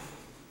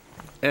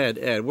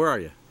 Ed, where are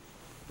you?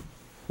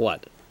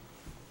 What?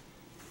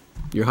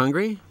 You're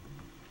hungry?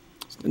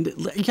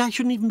 I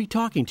shouldn't even be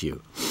talking to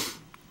you.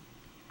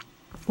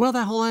 Well,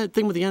 that whole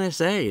thing with the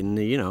NSA and,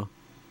 you know.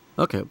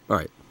 Okay, all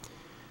right.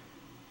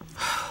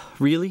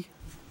 Really?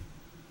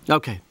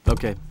 Okay.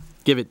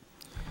 Give it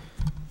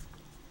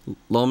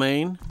lo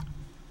mein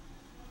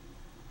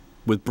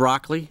with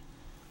broccoli.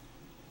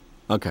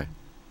 Okay.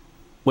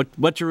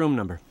 What's your room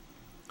number?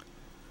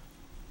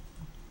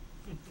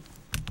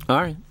 All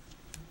right.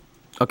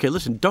 Okay,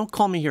 listen, don't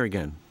call me here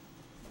again.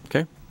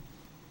 Okay?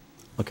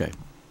 Okay.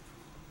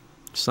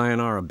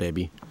 Sayonara,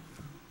 baby.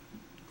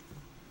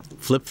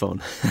 Flip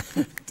phone.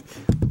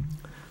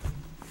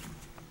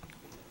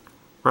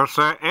 Will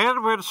Sir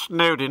Edward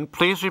Snowden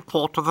please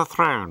report to the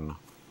throne?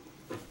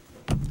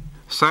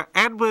 Sir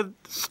Edward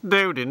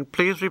Snowden,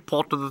 please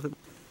report to the...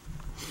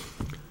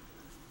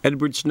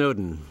 Edward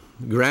Snowden,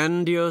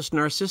 grandiose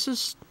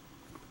narcissus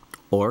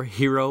or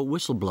hero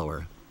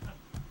whistleblower?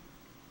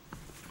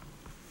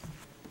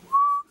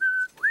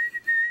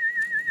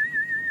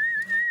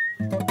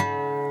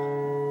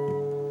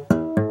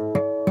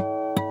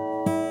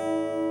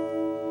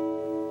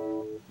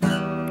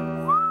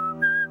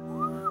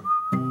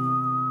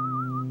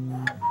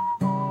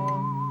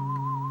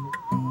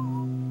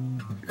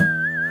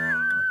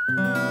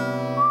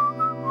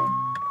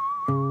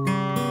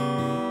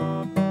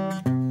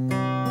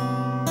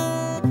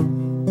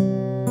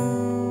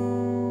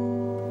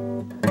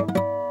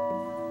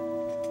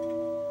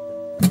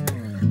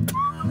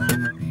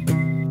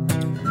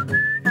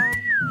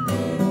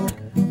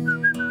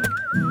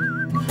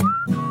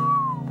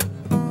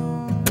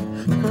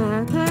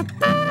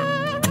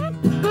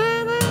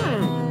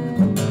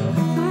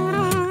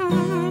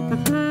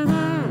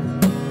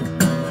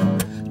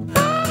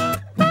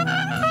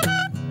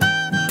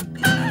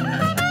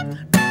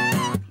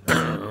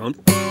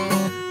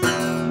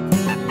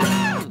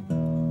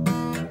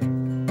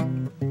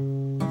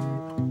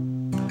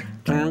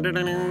 Sir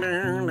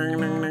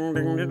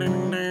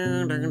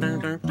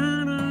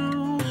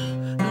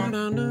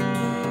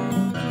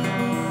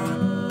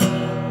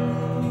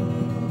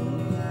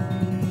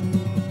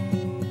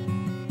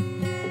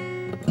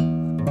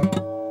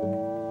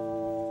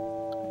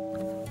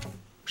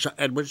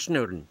Edward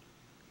Snowden.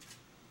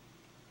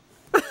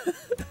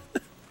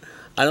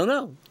 I don't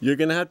know. You're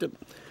gonna have to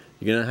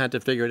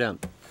figure it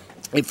out.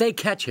 If they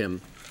catch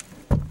him,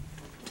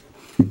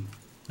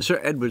 Sir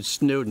Edward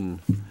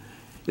Snowden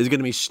is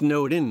gonna be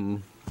snowed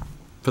in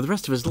for the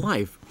rest of his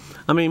life.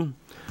 I mean,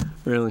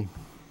 really.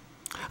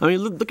 I mean,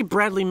 look at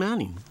Bradley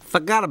Manning.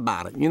 Forgot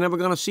about it. You're never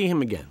gonna see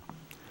him again.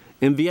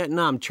 In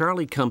Vietnam,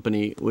 Charlie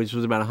Company, which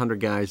was about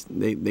 100 guys,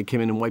 they came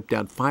in and wiped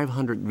out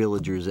 500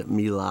 villagers at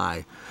My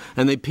Lai.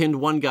 And they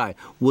pinned one guy,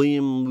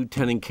 William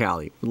Lieutenant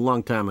Calley, a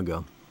long time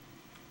ago.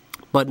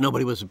 But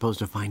nobody was supposed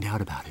to find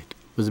out about it.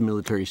 It was a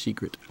military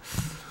secret.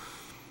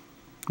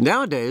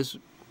 Nowadays,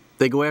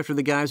 they go after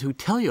the guys who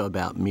tell you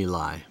about My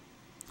Lai.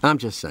 I'm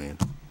just saying.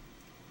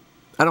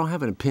 I don't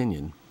have an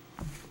opinion.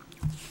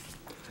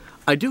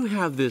 I do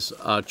have this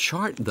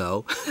chart,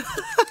 though.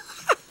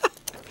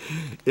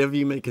 If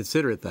you may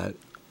consider it that.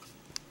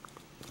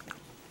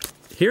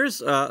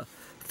 Here's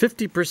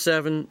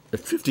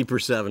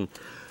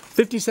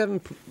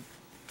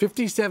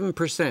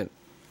 57%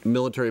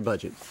 military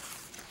budget.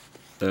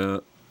 Yeah,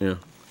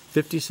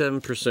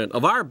 57%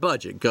 of our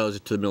budget goes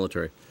to the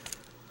military.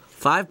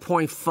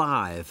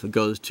 5.5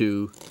 goes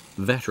to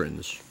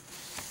veterans.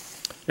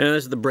 And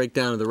this is the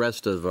breakdown of the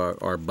rest of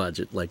our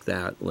budget, like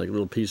that, like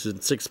little pieces.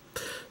 6%,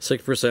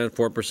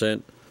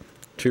 4%,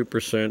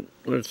 2%.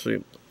 Let's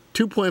see.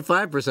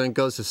 2.5%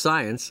 goes to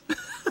science.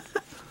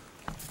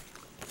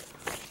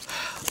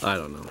 I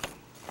don't know.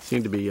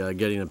 Seem to be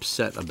getting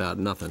upset about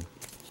nothing.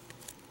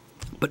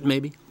 But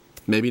maybe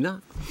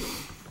not.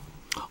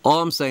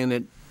 All I'm saying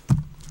that,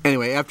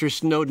 anyway, after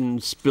Snowden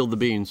spilled the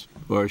beans,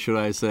 or should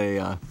I say,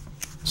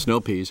 snow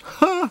peas,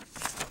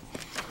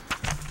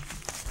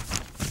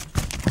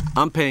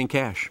 I'm paying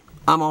cash.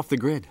 I'm off the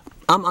grid.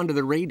 I'm under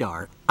the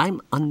radar.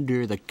 I'm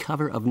under the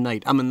cover of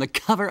night. I'm in the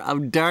cover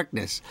of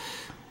darkness.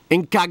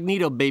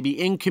 Incognito, baby,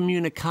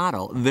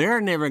 incommunicado. They're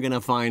never going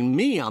to find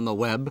me on the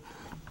web.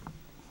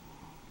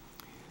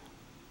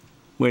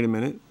 Wait a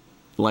minute.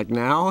 Like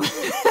now?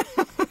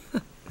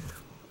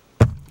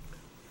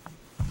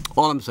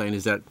 All I'm saying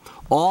is that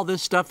all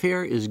this stuff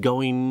here is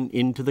going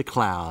into the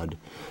cloud,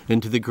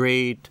 into the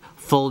great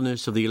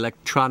fullness of the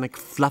electronic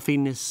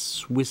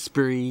fluffiness,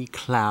 whispery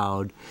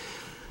cloud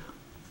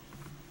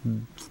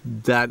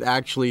that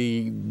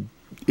actually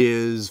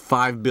is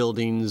 5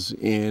 buildings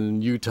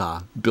in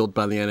Utah built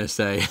by the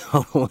NSA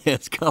over the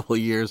last couple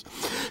of years.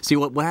 See,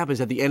 what happens is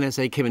that the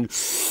NSA came and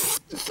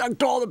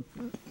sucked all the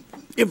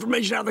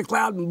information out of the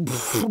cloud and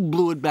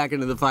blew it back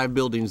into the 5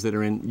 buildings that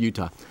are in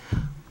Utah.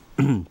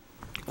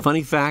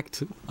 Funny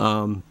fact,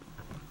 I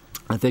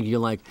think you're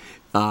like,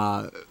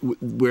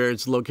 where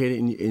it's located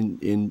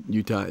in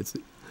Utah,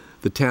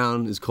 the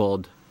town is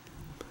called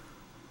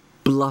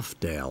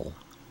Bluffdale.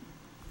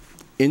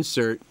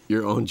 Insert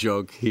your own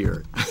joke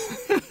here.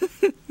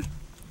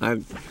 I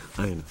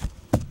know.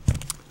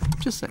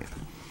 Just saying.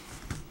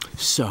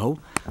 So,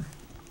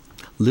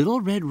 Little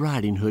Red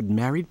Riding Hood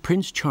married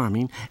Prince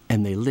Charming,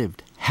 and they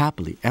lived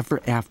happily ever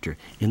after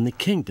in the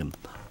kingdom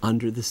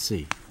under the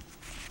sea.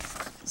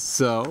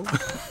 So,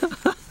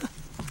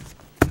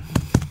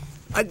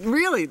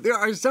 really, there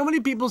are so many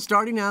people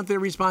starting out their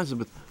responses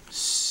with,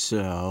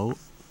 so.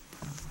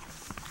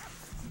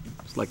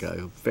 It's like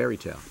a fairy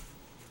tale.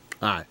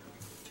 All right.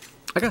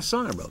 I got a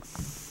song I wrote.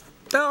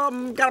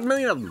 Got a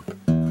million of them.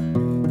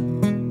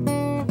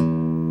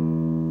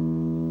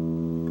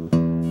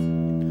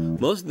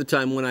 Most of the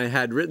time when I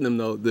had written them,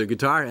 though, the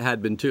guitar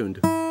had been tuned.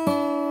 I'm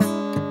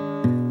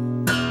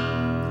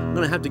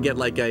gonna have to get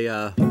like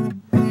a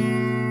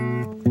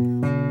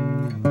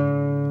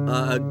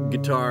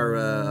guitar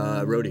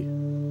roadie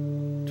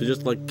to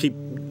just like keep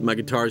my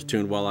guitars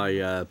tuned while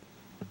I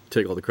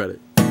take all the credit.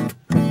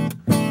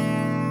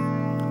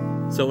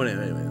 So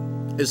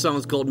anyway, this song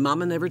is called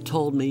 "Mama Never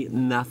Told Me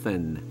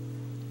Nothing."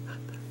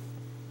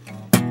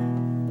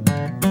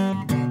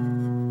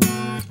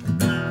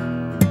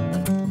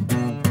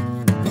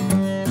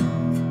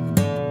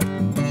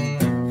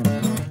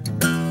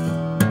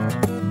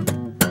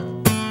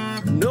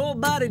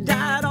 Nobody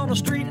died on the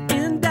street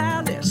in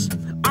Dallas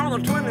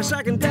on the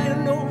 22nd day of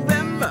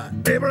November.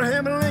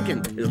 Abraham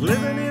Lincoln is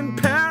living in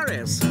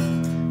Paris.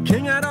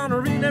 King I don't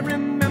really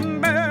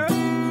remember.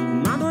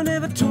 Mama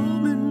never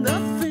told me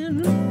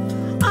nothing.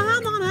 All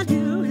I wanna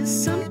do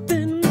is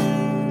something.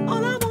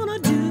 All I wanna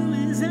do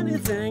is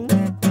anything.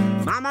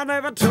 Mama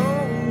never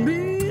told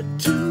me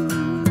to.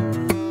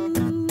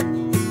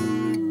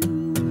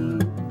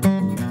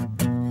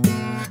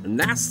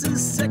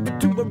 Nasty's sick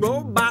to a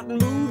robot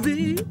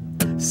movie.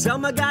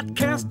 Selma got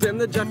cast in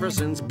the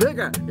Jeffersons.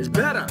 Bigger is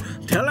better.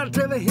 Tell her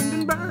to the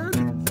Hindenburg.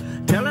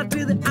 Tell her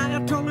to the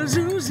Ayatollah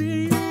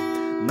Zuzi.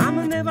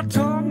 Mama never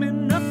told me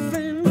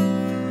nothing.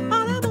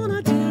 All I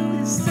wanna do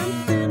is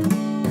something.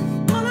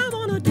 All I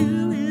wanna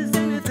do is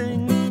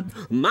anything.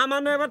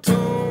 Mama never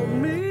told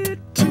me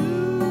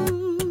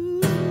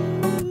to.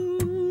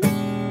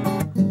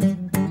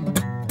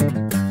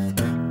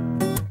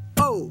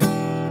 Oh,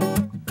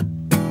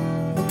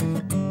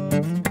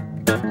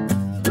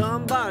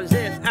 somebody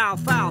said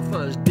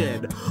alfalfa's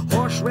dead.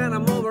 Horse ran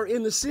him over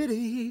in the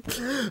city.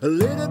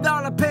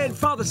 $1 paid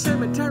for the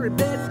cemetery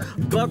bed.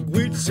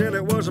 Buckwheat said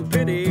it was a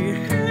pity.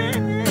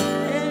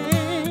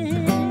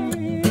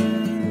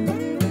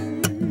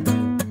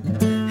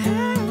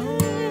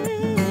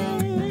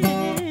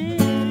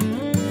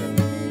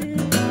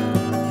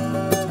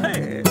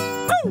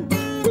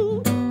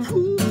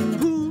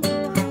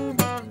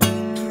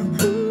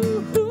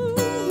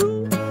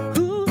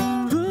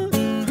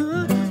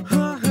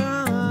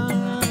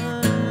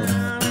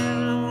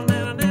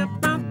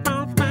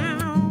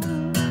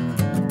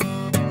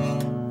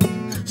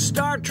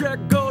 Star Trek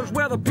goes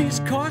where the Peace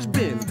Corps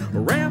been.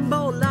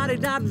 Rambo,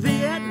 la-di-da,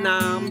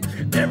 Vietnam.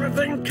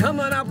 Everything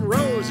coming up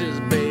roses,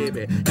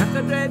 baby.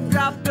 After they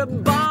dropped a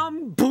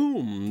bomb,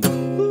 boom.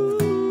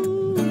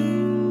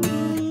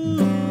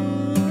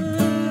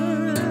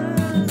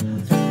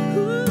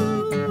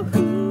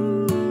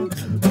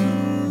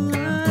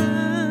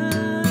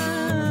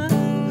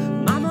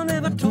 Mama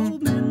never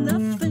told me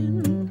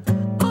nothing.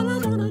 All I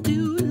wanna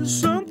do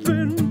is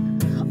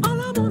something.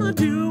 All I wanna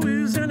do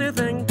is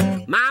anything.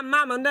 My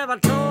mama never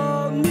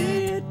told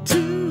me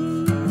to.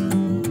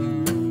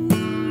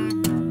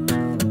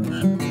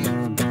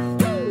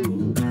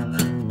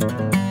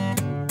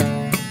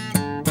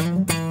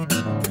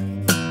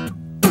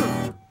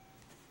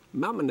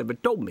 Mama never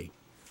told me.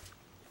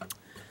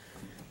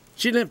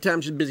 She didn't have time.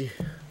 She's busy.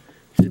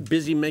 She's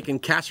busy making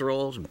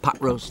casseroles and pot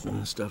roasts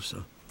and stuff.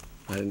 So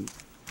I didn't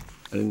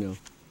know.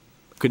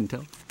 Couldn't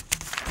tell.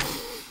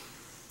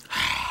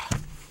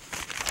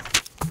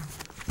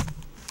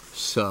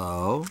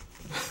 So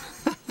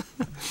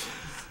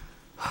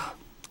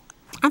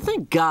I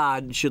think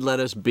God should let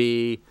us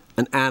be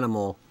an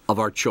animal of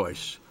our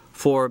choice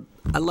for,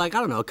 like, I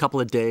don't know, a couple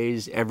of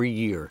days every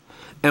year.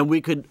 And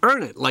we could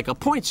earn it, like a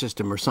point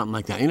system or something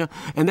like that, you know?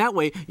 And that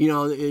way, you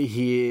know,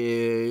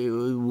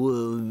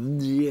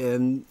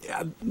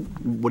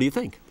 what do you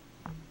think?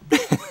 I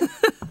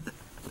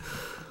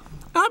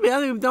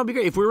think that would be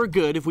great. If we were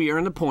good, if we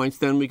earned the points,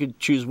 then we could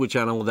choose which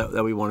animal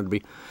that we wanted to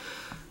be.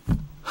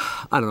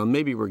 I don't know,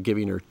 maybe we're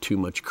giving her too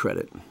much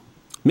credit.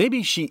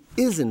 Maybe she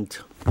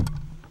isn't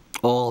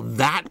all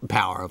that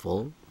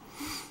powerful.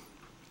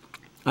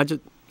 I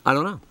don't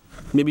know.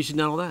 Maybe she's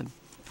not all that.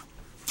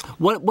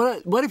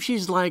 What if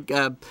she's like,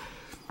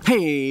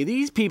 hey,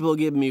 these people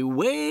give me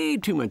way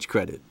too much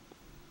credit.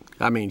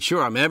 I mean,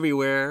 sure, I'm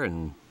everywhere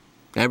and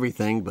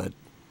everything, but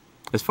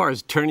as far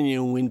as turning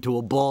you into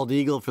a bald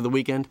eagle for the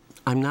weekend,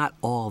 I'm not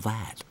all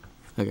that.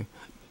 Okay,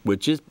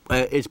 which is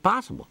it's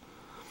possible.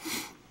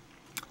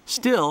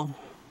 Still,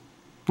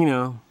 you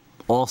know,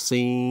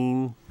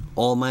 all-seeing,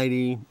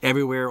 almighty,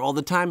 everywhere, all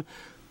the time,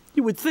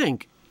 you would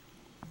think,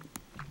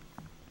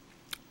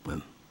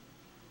 well,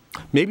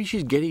 maybe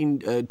she's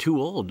getting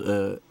too old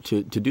to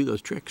do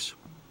those tricks.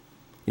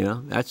 You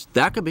know,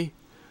 that could be.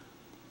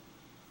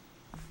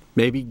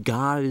 Maybe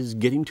God is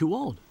getting too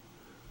old.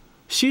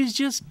 She's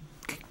just,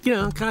 you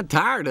know, kind of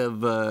tired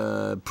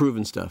of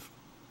proving stuff.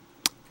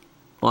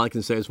 All I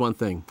can say is one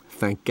thing.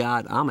 Thank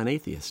God I'm an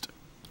atheist.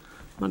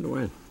 Wonder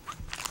when.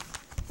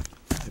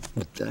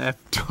 I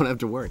don't have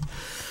to worry.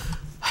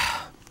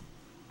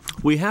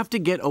 We have to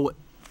get away.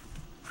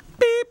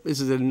 Beep. This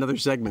is another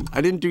segment.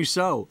 I didn't do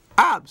so.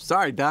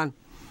 Sorry, Don.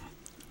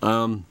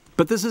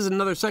 But this is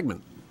another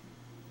segment.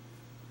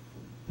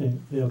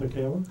 The other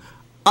camera?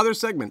 Other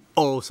segment.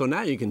 Oh, so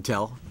now you can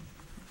tell.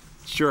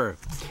 Sure.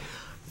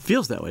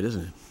 Feels that way,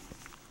 doesn't it?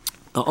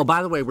 Oh,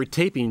 by the way, we're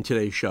taping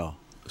today's show.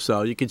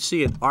 So you can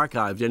see it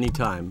archived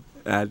anytime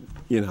at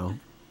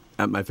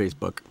my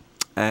Facebook.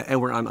 And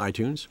we're on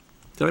iTunes.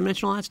 Did I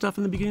mention all that stuff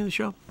in the beginning of the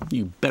show?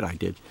 You bet I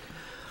did.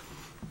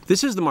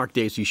 This is the Mark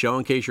Dacey Show,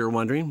 in case you're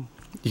wondering.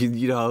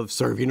 You know,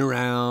 serving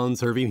around,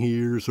 serving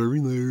here,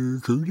 serving there,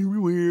 serving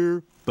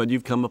everywhere. But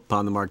you've come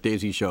upon the Mark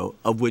Dacey Show,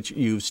 of which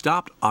you've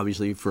stopped,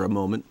 obviously, for a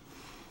moment.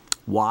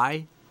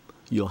 Why?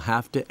 You'll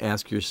have to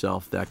ask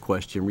yourself that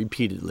question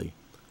repeatedly.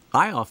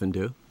 I often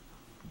do.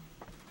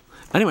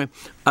 Anyway,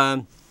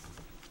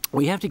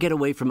 we have to get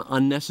away from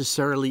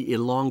unnecessarily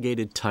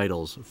elongated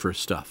titles for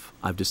stuff,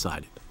 I've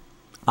decided.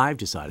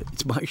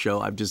 It's my show.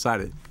 I've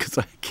decided because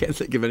I can't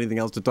think of anything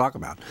else to talk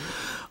about.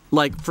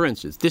 Like, for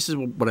instance, this is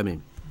what I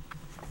mean.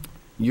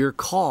 Your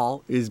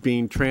call is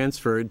being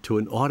transferred to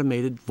an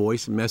automated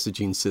voice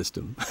messaging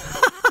system.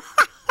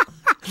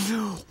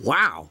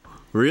 Wow.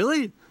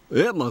 Really?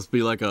 It must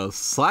be like a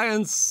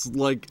science,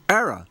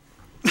 era.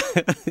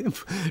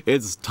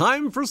 It's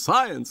time for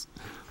science.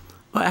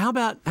 How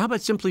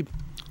about simply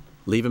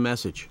leave a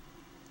message?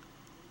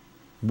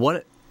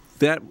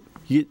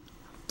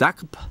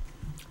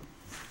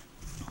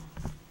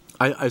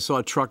 I saw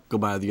a truck go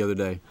by the other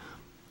day.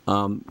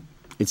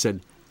 It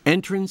said,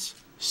 Entrance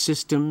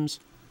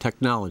Systems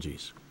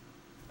Technologies.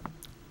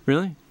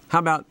 Really? How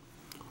about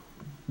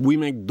we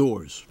make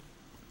doors?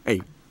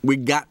 Hey, We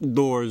got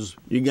doors.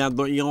 You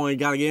only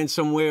got to get in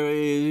somewhere.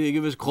 You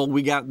give us a call.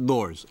 We got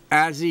doors.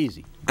 As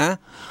easy. Huh?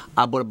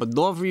 I put up a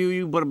door for you.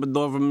 You put up a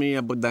door for me.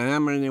 I put the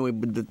hammer in there. We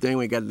put the thing.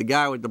 We got the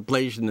guy with the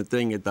place and the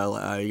thing.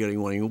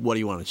 What do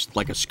you want?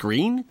 Like a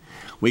screen?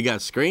 We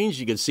got screens.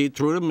 You can see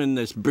through them, and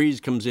this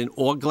breeze comes in,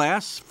 or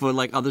glass for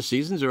like other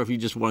seasons, or if you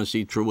just want to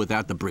see through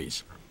without the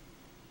breeze.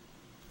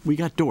 We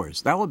got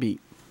doors. That would be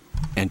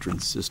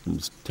entrance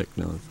systems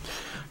technology.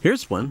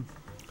 Here's one.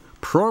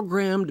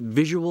 Programmed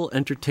visual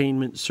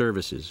entertainment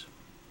services.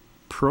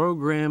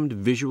 Programmed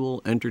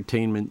visual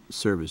entertainment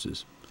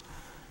services.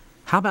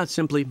 How about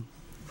simply,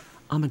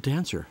 I'm a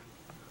dancer.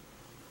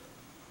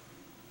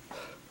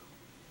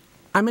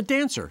 I'm a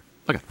dancer.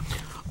 Okay.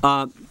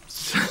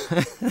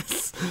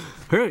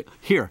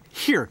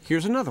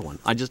 Here's another one.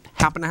 I just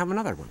happen to have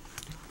another one.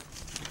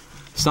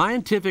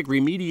 Scientific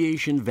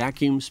remediation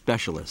vacuum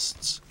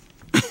specialists.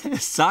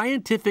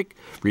 Scientific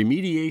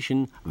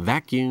remediation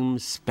vacuum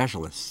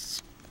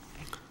specialists.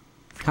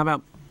 How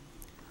about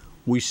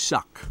we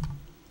suck?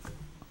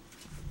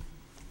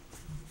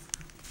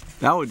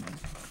 That would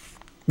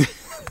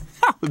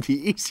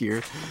be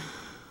easier.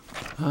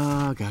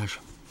 Oh gosh.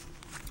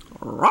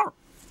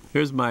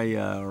 Here's my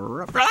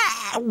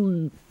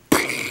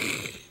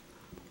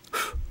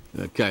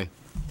okay.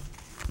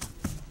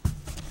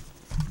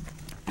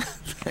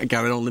 Thank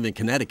God I don't live in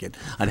Connecticut.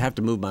 I'd have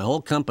to move my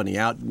whole company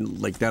out,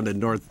 like down to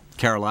North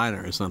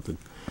Carolina or something.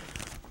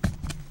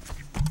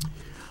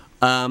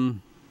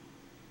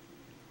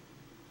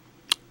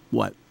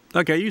 What?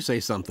 Okay, you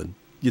say something.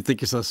 You think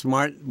you're so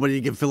smart? What,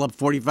 you can fill up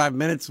 45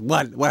 minutes?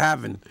 What? What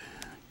happened?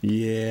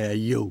 Yeah,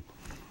 you.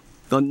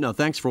 No,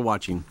 thanks for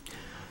watching.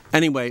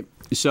 Anyway,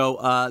 so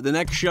the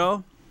next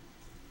show,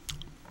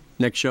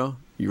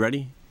 you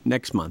ready?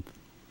 Next month.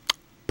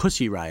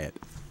 Pussy Riot.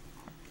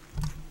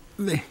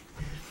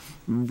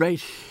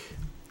 Right.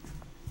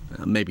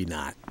 Maybe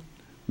not.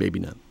 Maybe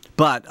not.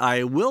 But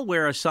I will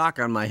wear a sock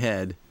on my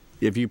head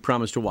if you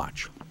promise to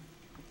watch.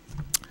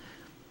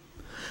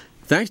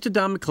 Thanks to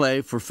Don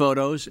McClay for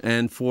photos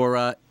and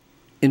for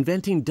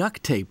inventing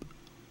duct tape.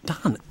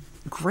 Don,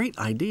 great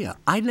idea.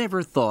 I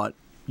never thought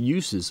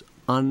uses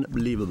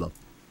unbelievable.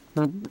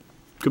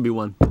 Could be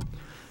one.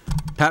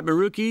 Pat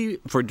Marucki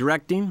for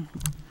directing.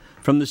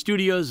 From the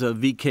studios of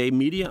VK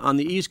Media on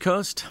the East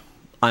Coast,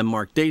 I'm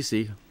Mark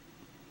Dacey.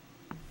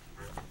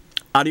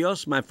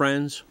 Adios, my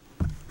friends.